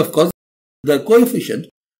 which is of course the coefficient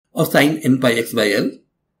of sine n pi x by L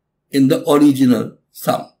in the original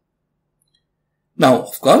sum. Now,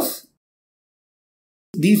 of course,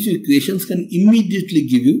 these two equations can immediately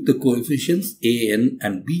give you the coefficients an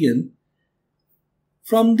and bn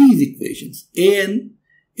from these equations. An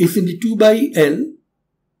is simply 2 by L,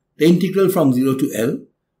 the integral from 0 to L,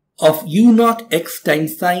 of u0 x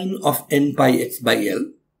times sine of n pi x by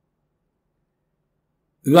L,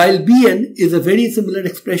 while bn is a very similar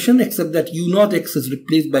expression except that u0 x is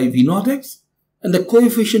replaced by v0 x, and the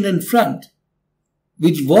coefficient in front,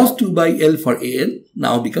 which was 2 by L for an,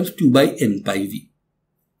 now becomes 2 by n pi v.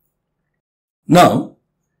 Now,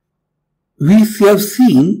 we have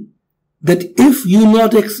seen that if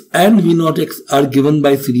u0 x and v0 x are given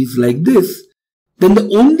by series like this, then the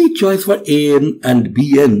only choice for an and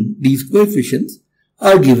bn, these coefficients,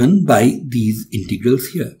 are given by these integrals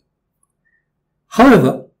here.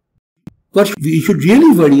 However, what we should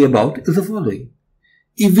really worry about is the following.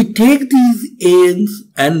 If we take these ans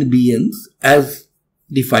and bns as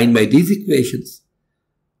defined by these equations,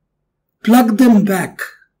 plug them back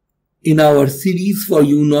in our series for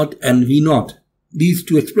u0 and v0, these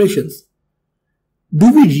two expressions,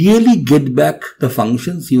 do we really get back the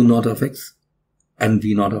functions u0 of x and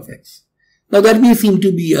v0 of x? Now that may seem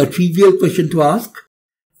to be a trivial question to ask.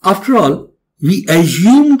 After all, we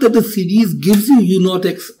assume that the series gives you u0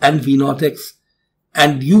 x and v0 x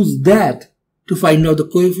and use that to find out the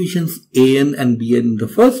coefficients an and bn in the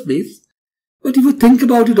first place. But if you think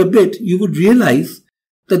about it a bit, you would realize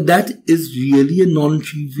that that is really a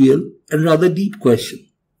non-trivial and rather deep question.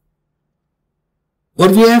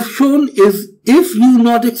 What we have shown is if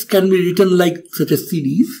u0x can be written like such a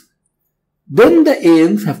series, then the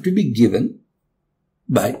ans have to be given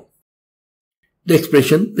by the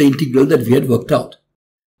expression, the integral that we had worked out.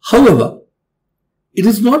 However, it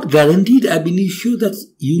is not guaranteed ab initio that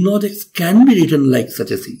u0x can be written like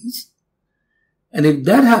such a series. And if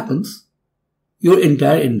that happens, your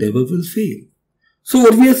entire endeavor will fail. So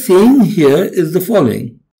what we are saying here is the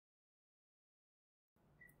following.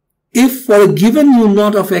 If for a given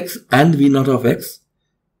u0 of x and v0 of x,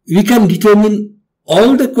 we can determine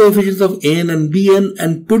all the coefficients of an and bn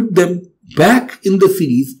and put them back in the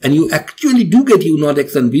series, and you actually do get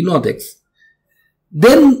u0x and v0x,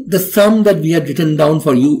 then the sum that we had written down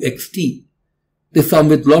for uxt, the sum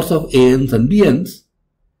with lots of ans and bns,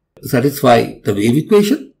 satisfy the wave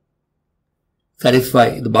equation,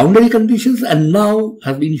 satisfy the boundary conditions, and now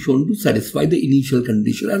has been shown to satisfy the initial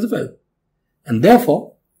condition as well. And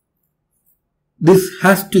therefore, this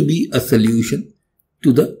has to be a solution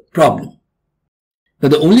to the problem. Now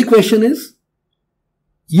the only question is,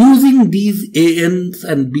 using these ans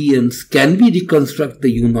and bns, can we reconstruct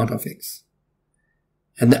the u0 of x?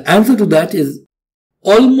 And the answer to that is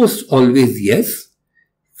almost always yes.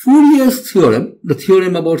 Fourier's theorem, the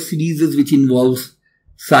theorem about series which involves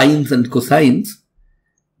sines and cosines,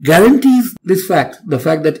 guarantees this fact, the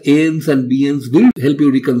fact that ans and bns will help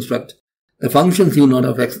you reconstruct the functions u0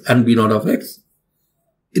 of x and b0 of x.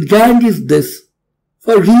 It guarantees this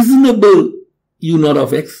for reasonable u0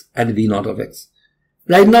 of x and v0 of x.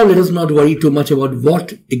 Right now, let us not worry too much about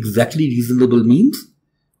what exactly reasonable means.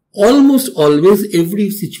 Almost always every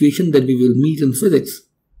situation that we will meet in physics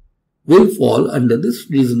will fall under this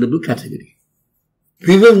reasonable category.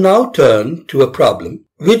 We will now turn to a problem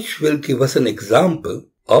which will give us an example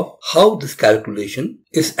of how this calculation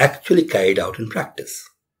is actually carried out in practice.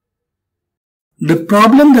 The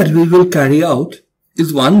problem that we will carry out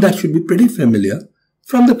is one that should be pretty familiar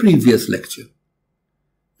from the previous lecture.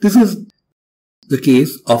 This is the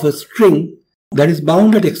case of a string that is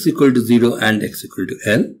bound at x equal to 0 and x equal to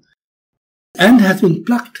L and has been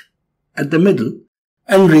plucked at the middle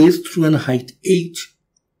and raised through an height h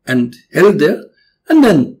and held there and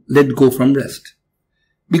then let go from rest.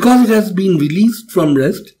 Because it has been released from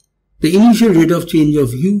rest, the initial rate of change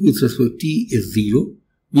of u with respect to t is 0,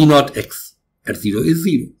 v0 x at 0 is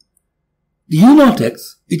 0. The u0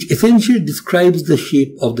 x, which essentially describes the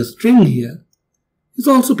shape of the string here, is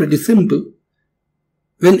also pretty simple.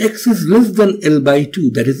 When x is less than L by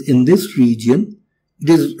 2, that is in this region, it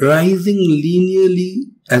is rising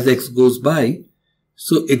linearly as x goes by,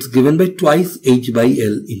 so it's given by twice h by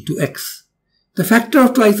L into x. The factor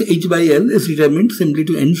of twice h by L is determined simply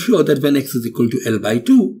to ensure that when x is equal to L by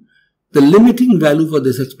 2, the limiting value for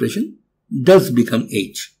this expression does become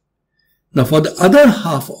h. Now for the other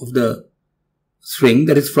half of the string,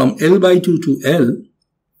 that is from L by 2 to L,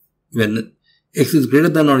 when x is greater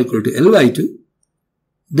than or equal to L by 2,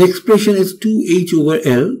 the expression is 2h over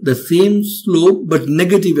L, the same slope but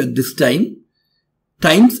negative at this time,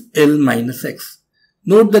 times L minus x.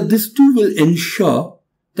 Note that this too will ensure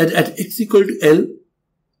that at x equal to L,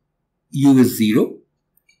 u is 0,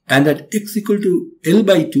 and at x equal to L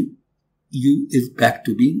by 2, u is back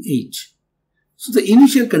to being h. So the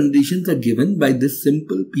initial conditions are given by this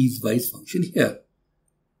simple piecewise function here.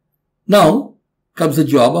 Now comes the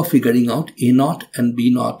job of figuring out a0 and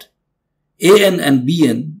b0, an and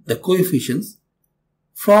bn, the coefficients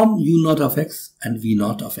from u0 of x and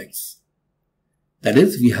v0 of x. That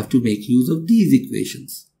is, we have to make use of these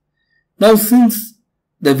equations. Now since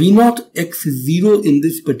the v0 x is 0 in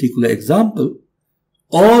this particular example,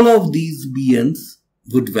 all of these bn's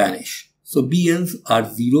would vanish. So bn's are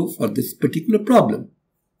 0 for this particular problem.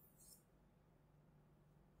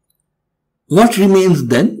 What remains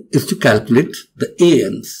then is to calculate the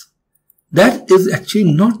an's. That is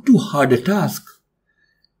actually not too hard a task.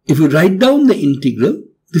 If you write down the integral,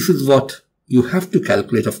 this is what you have to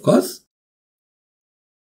calculate, of course.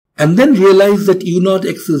 And then realize that u0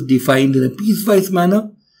 x is defined in a piecewise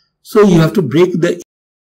manner. So you have to break the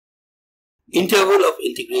interval of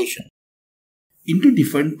integration into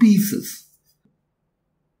different pieces.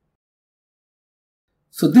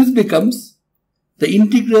 So this becomes the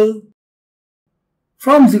integral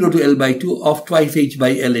from 0 to L by 2 of twice h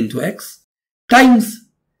by L into x times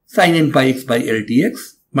sin n pi x by L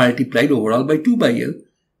dx multiplied overall by 2 by L.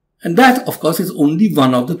 And that, of course, is only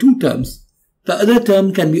one of the two terms. The other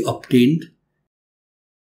term can be obtained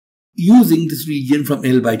using this region from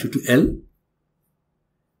L by 2 to L.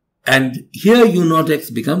 And here u0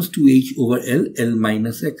 x becomes 2h over L, L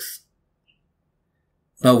minus x.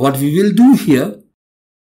 Now what we will do here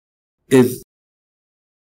is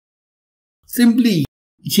simply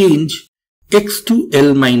change x to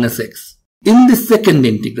L minus x. In this second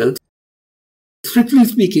integral, strictly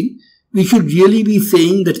speaking, we should really be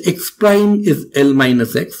saying that x prime is L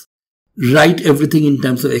minus x, write everything in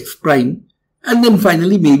terms of x prime, and then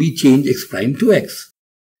finally maybe change x prime to x.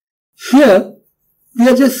 Here, we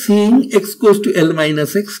are just saying x goes to L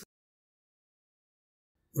minus x,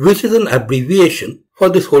 which is an abbreviation for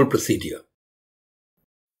this whole procedure.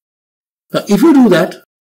 Now, if you do that,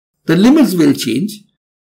 the limits will change.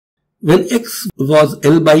 When x was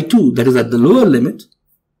L by 2, that is at the lower limit,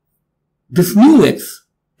 this new x,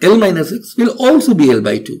 L minus x, will also be L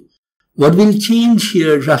by 2. What will change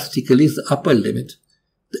here drastically is the upper limit.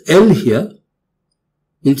 The L here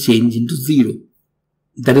will change into 0.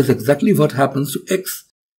 That is exactly what happens to x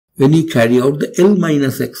when you carry out the L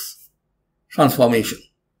minus x transformation.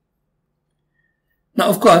 Now,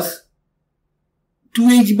 of course,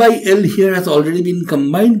 2h by L here has already been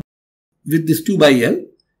combined with this 2 by L.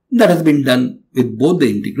 That has been done with both the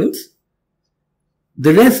integrals.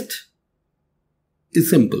 The rest is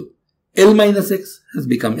simple. L minus x has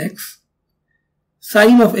become x.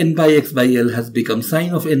 Sine of n pi x by L has become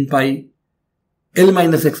sine of n pi L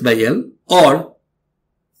minus x by L, or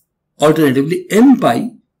alternatively n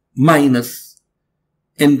pi minus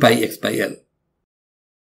n pi x by L.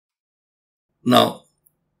 Now,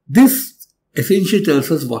 this essentially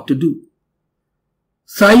tells us what to do.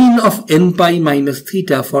 Sine of n pi minus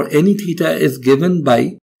theta for any theta is given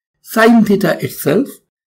by sine theta itself,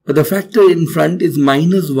 but the factor in front is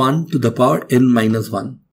minus 1 to the power n minus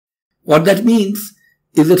 1. What that means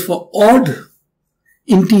is that for odd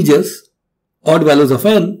integers, odd values of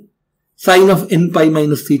n, sine of n pi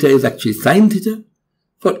minus theta is actually sine theta.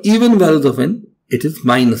 For even values of n, it is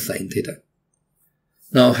minus sine theta.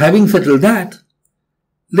 Now, having settled that,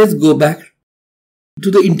 let's go back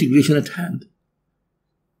to the integration at hand.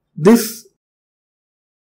 This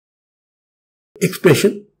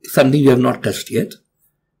expression is something we have not touched yet.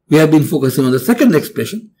 We have been focusing on the second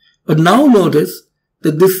expression, but now notice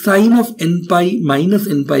that this sine of n pi minus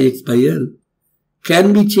n pi x by L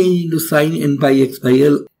can be changed into sine n pi x by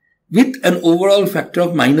L with an overall factor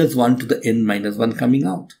of minus 1 to the n minus 1 coming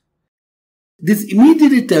out. This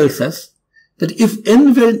immediately tells us that if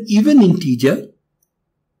n were an even integer,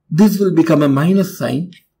 this will become a minus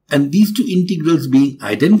sign, and these two integrals being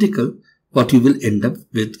identical, what you will end up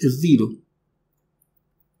with is 0.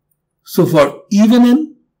 So for even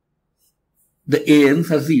n, the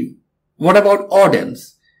ans are 0. What about odd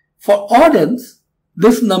n's? For odd n's,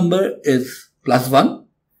 this number is plus 1.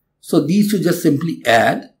 So these two just simply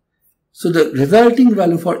add. So the resulting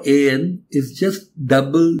value for an is just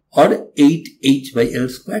double or 8h by L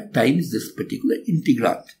squared times this particular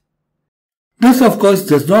integrand. This of course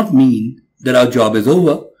does not mean that our job is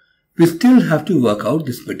over. We still have to work out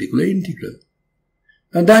this particular integral.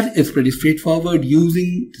 Now that is pretty straightforward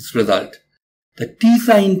using this result. The t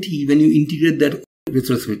sine t, when you integrate that with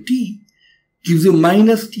respect to t, gives you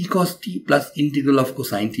minus t cos t plus integral of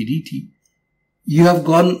cosine t dt. You have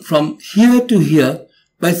gone from here to here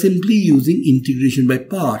by simply using integration by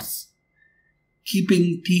parts,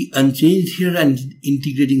 keeping t unchanged here and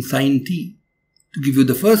integrating sine t to give you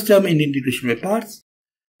the first term in integration by parts,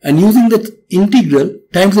 and using that integral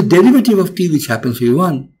times the derivative of t, which happens to be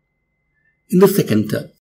 1, in the second term.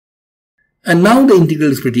 And now the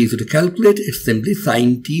integral is pretty easy to calculate. It's simply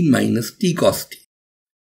sine t minus t cos t.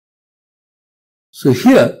 So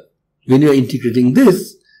here, when you are integrating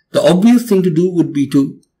this, the obvious thing to do would be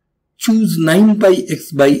to choose 9 pi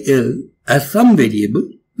x by L as some variable,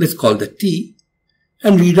 let's call that t,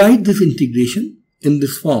 and rewrite this integration in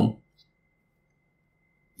this form.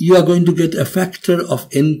 You are going to get a factor of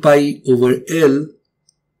n pi over L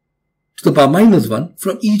to the power minus 1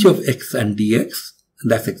 from each of x and dx. And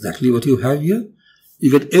that's exactly what you have here.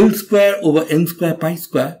 You get L square over n square pi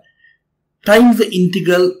square times the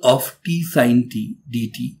integral of t sine t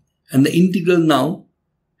dt. And the integral now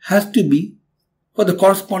has to be for the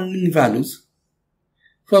corresponding values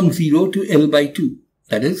from 0 to L by 2.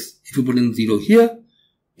 That is, if you put in 0 here,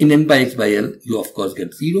 in n by x by L, you of course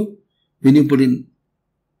get 0. When you put in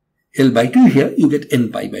L by 2 here, you get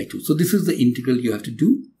n pi by 2. So this is the integral you have to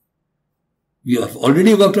do. We have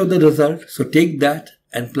already worked out the result. So take that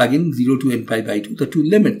and plug in 0 to n pi by 2, the two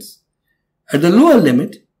limits. At the lower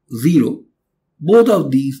limit, 0, both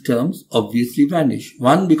of these terms obviously vanish.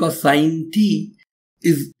 One, because sine t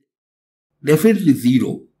is definitely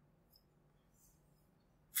 0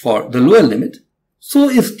 for the lower limit. So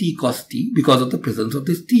is t cos t because of the presence of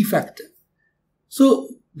this t factor. So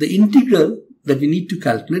the integral that we need to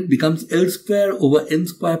calculate becomes L square over n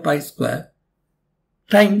square pi square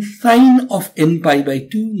times sine of n pi by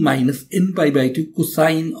 2 minus n pi by 2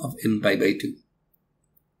 cosine of n pi by 2.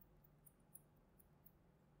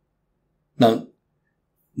 Now,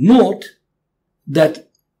 note that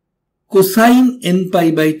cosine n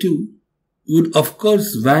pi by 2 would of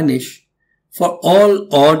course vanish for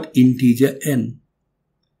all odd integer n.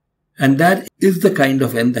 And that is the kind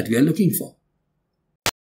of n that we are looking for.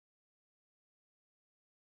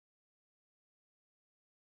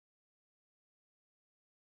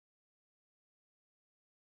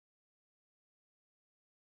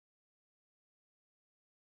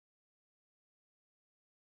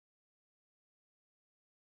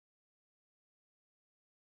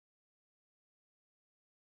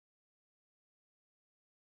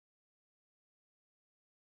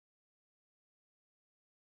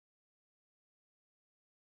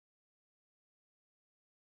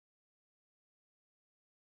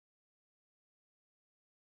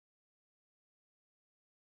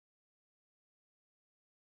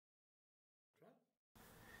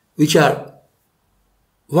 Which are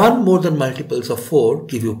 1 more than multiples of 4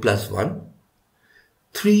 give you plus 1,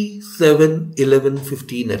 3, 7, 11,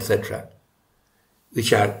 15, etc.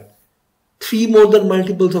 Which are 3 more than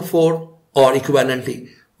multiples of 4 or equivalently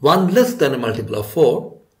 1 less than a multiple of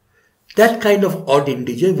 4. That kind of odd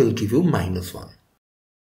integer will give you minus 1.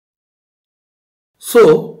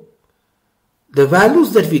 So, the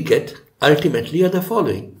values that we get ultimately are the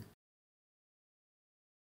following.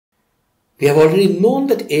 We have already known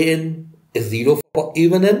that an is 0 for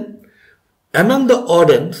even n. Among the odd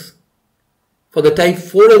n's, for the type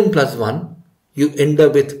 4n plus 1, you end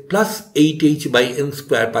up with plus 8h by n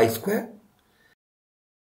square pi square.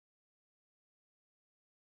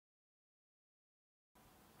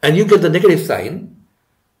 And you get the negative sign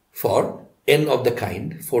for n of the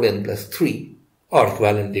kind 4n plus 3 or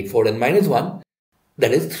equivalently 4n minus 1,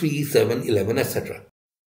 that is 3, 7, 11, etc.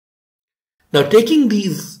 Now taking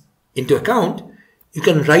these into account, you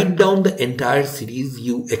can write down the entire series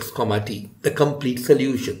ux comma t, the complete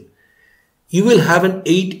solution. You will have an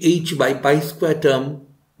 8h by pi square term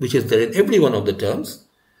which is there in every one of the terms,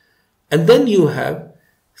 and then you have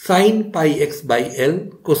sine pi x by L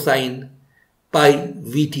cosine pi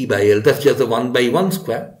vt by L, that's just the 1 by 1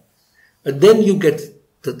 square. But then you get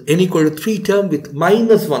the n equal to 3 term with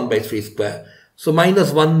minus 1 by 3 square. So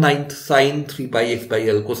minus 1/9 sine 3 pi x by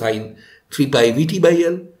L cosine 3 pi vt by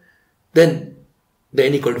L. Then the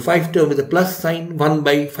n equal to 5 term with a plus sign 1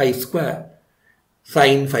 by 5 square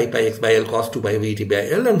sine 5 pi x by L cos 2 pi vt by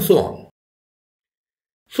L and so on.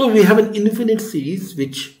 So we have an infinite series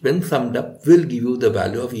which when summed up will give you the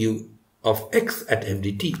value of u of x at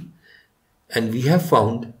fdt. And we have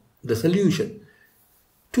found the solution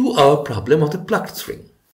to our problem of the plucked string.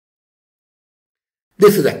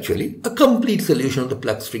 This is actually a complete solution of the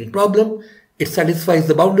plucked string problem. It satisfies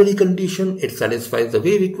the boundary condition, it satisfies the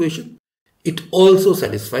wave equation, it also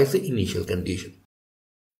satisfies the initial condition.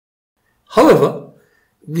 However,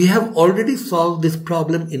 we have already solved this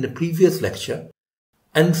problem in a previous lecture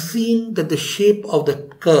and seen that the shape of the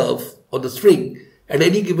curve or the string at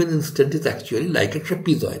any given instant is actually like a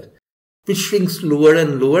trapezoid, which shrinks lower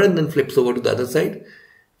and lower and then flips over to the other side,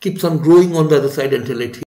 keeps on growing on the other side until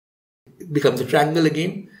it becomes a triangle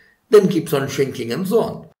again, then keeps on shrinking and so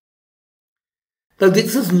on. Now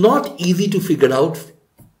this is not easy to figure out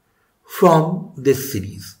from this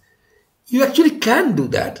series. You actually can do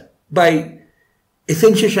that by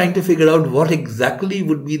essentially trying to figure out what exactly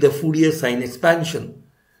would be the Fourier sine expansion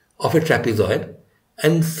of a trapezoid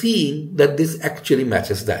and seeing that this actually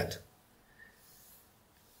matches that.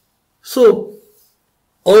 So,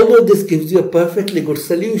 although this gives you a perfectly good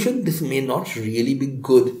solution, this may not really be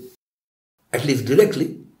good, at least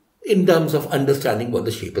directly, in terms of understanding what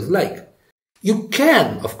the shape is like. You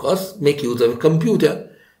can, of course, make use of a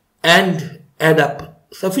computer and add up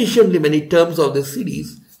sufficiently many terms of this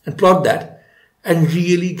series and plot that and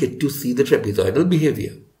really get to see the trapezoidal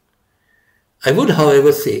behavior. I would,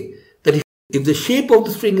 however, say that if the shape of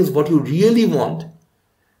the string is what you really want,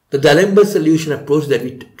 the D'Alembert solution approach that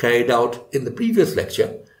we carried out in the previous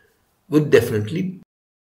lecture would definitely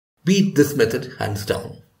beat this method hands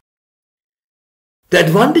down. The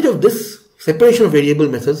advantage of this separation of variable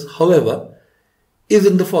methods, however, is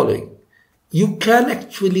in the following. You can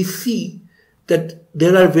actually see that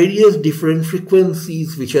there are various different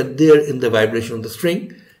frequencies which are there in the vibration of the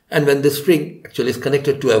string, and when the string actually is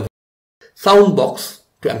connected to a sound box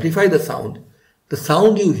to amplify the sound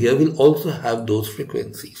you hear will also have those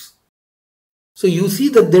frequencies. So you see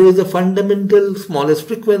that there is a fundamental smallest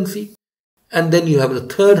frequency, and then you have the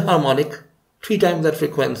third harmonic, 3 times that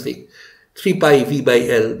frequency. 3 pi V by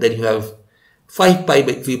L, then you have 5 pi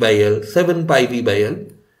V by L, 7 pi V by L.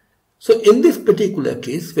 So in this particular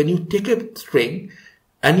case, when you take a string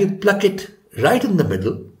and you pluck it right in the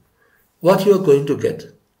middle, what you are going to get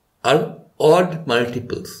are odd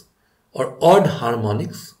multiples or odd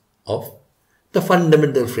harmonics of the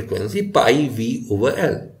fundamental frequency pi V over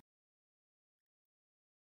L.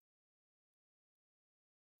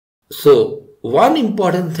 So one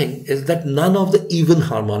important thing is that none of the even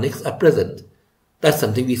harmonics are present. That's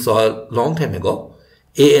something we saw a long time ago.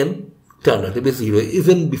 An turned out to be 0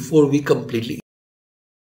 even before we completely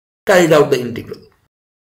carried out the integral.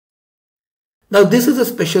 Now this is a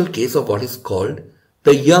special case of what is called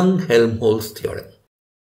the Young-Helmholtz theorem,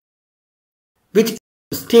 which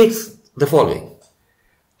states the following.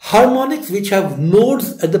 Harmonics which have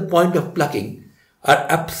nodes at the point of plucking are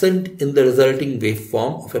absent in the resulting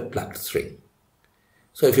waveform of a plucked string.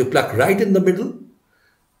 So if you pluck right in the middle,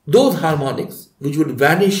 those harmonics which would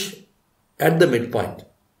vanish at the midpoint,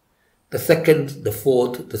 the second, the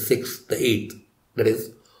fourth, the sixth, the eighth, that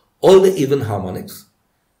is, all the even harmonics,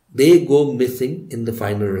 they go missing in the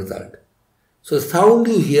final result. So the sound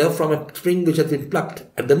you hear from a string which has been plucked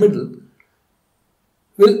at the middle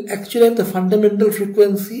will actually have the fundamental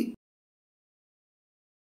frequency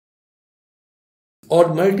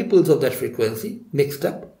or multiples of that frequency mixed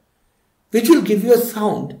up, which will give you a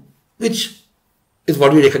sound which is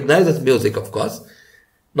what we recognize as music, of course,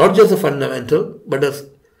 not just the fundamental, but a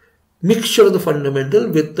mixture of the fundamental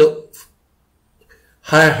with the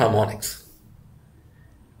higher harmonics.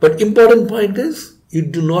 But important point is, you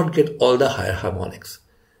do not get all the higher harmonics.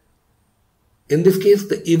 In this case,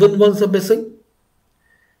 the even ones are missing.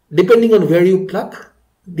 Depending on where you pluck,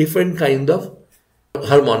 different kind of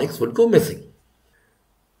harmonics would go missing.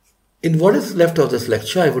 In what is left of this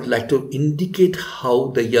lecture, I would like to indicate how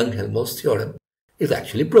the Young-Helmholtz theorem is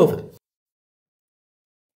actually proven.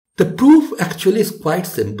 The proof actually is quite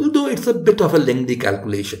simple, though it's a bit of a lengthy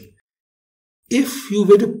calculation. If you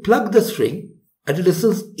were to plug the string at a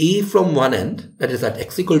distance a from one end, that is at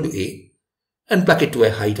x equal to a, and pluck it to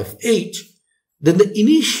a height of h, then the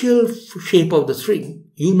initial shape of the string,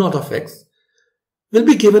 u naught of x, will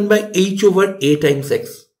be given by h over a times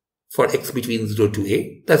x for x between 0 to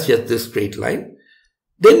a. That's just this straight line.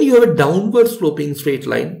 Then you have a downward sloping straight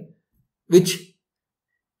line which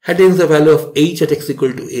attains the value of h at x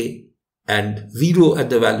equal to a and 0 at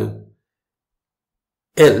the value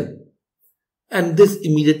L. And this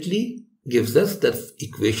immediately gives us the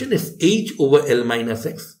equation is h over L minus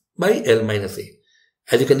x by L minus a.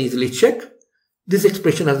 As you can easily check, this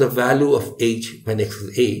expression has the value of h when x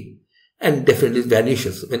is a and definitely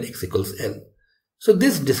vanishes when x equals L. So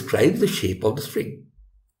this describes the shape of the string.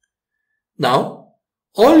 Now,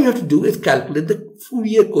 all you have to do is calculate the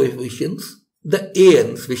Fourier coefficients, the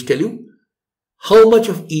ANs, which tell you how much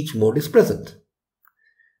of each mode is present.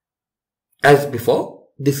 As before,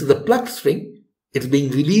 this is a plucked string. It's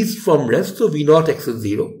being released from rest, so V naught x is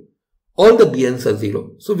 0. All the BNs are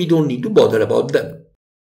 0, so we don't need to bother about them.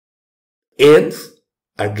 ANs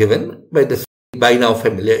are given by the by now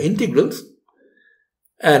familiar integrals,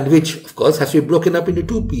 and which of course has to be broken up into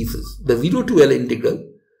two pieces. The 0 to L integral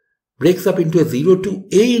breaks up into a 0 to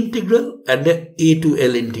a integral and a to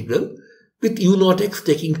L integral, with u naught x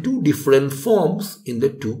taking two different forms in the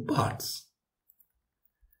two parts.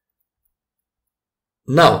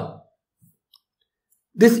 Now,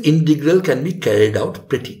 this integral can be carried out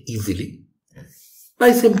pretty easily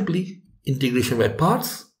by simply integration by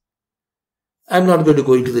parts. I'm not going to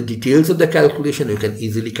go into the details of the calculation, you can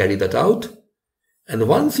easily carry that out. And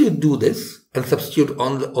once you do this and substitute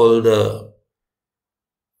on all the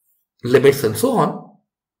limits and so on,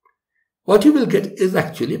 what you will get is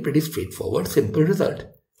actually a pretty straightforward, simple result.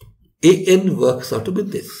 AN works out to be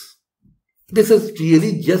this. This is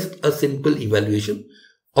really just a simple evaluation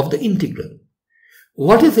of the integral.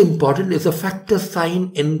 What is important is a factor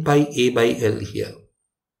sine n pi a by L here.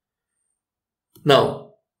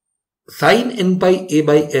 Now, sine n pi a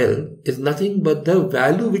by L is nothing but the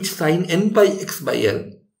value which sine n pi x by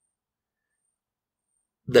L,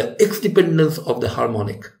 the x dependence of the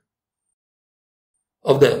harmonic,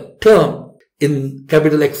 of the term in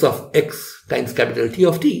capital X of x times capital T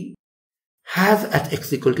of t, has at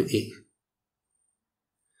x equal to a.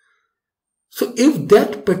 So if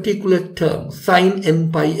that particular term, sine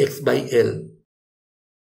n pi x by L,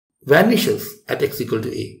 vanishes at x equal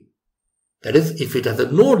to a, that is, if it has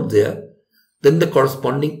a node there, then the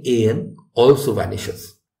corresponding AN also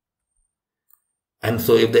vanishes. And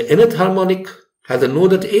so if the nth harmonic has a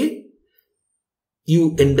node at A,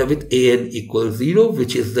 you end up with AN equals 0,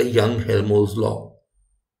 which is the Young-Helmholtz law.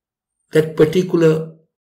 That particular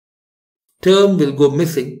term will go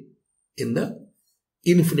missing in the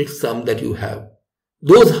infinite sum that you have.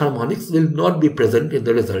 Those harmonics will not be present in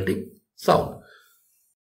the resulting sound.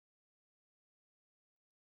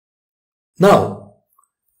 Now,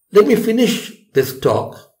 let me finish this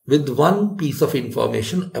talk with one piece of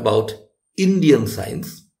information about Indian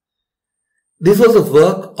science. This was a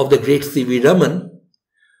work of the great V Raman,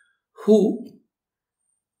 who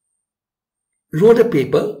wrote a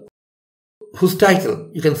paper whose title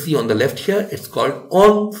you can see on the left here. It's called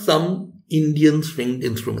On Some Indian Stringed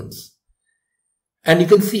Instruments. And you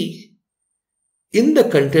can see in the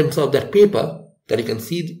contents of that paper that you can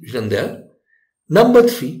see written there, number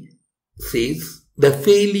 3 says the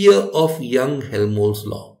failure of Young-Helmholtz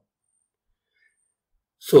law.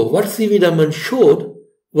 So what V Raman showed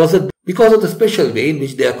was that because of the special way in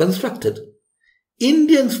which they are constructed,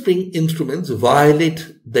 Indian string instruments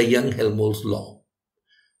violate the Young-Helmholtz law.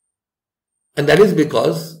 And that is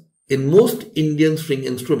because in most Indian string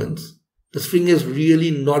instruments, the string is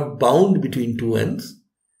really not bound between two ends.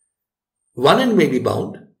 One end may be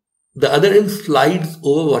bound, the other end slides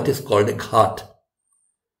over what is called a ghat,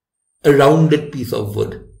 a rounded piece of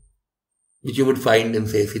wood, which you would find in,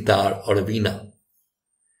 say, sitar or a veena.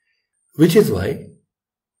 Which is why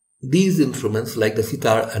these instruments, like the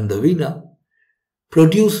sitar and the veena,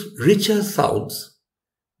 produce richer sounds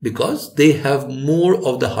because they have more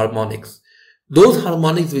of the harmonics. Those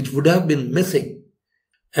harmonics which would have been missing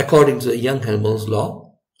according to the Young-Helmholtz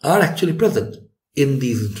law are actually present in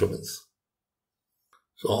these instruments.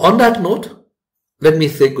 So on that note, let me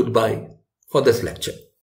say goodbye for this lecture.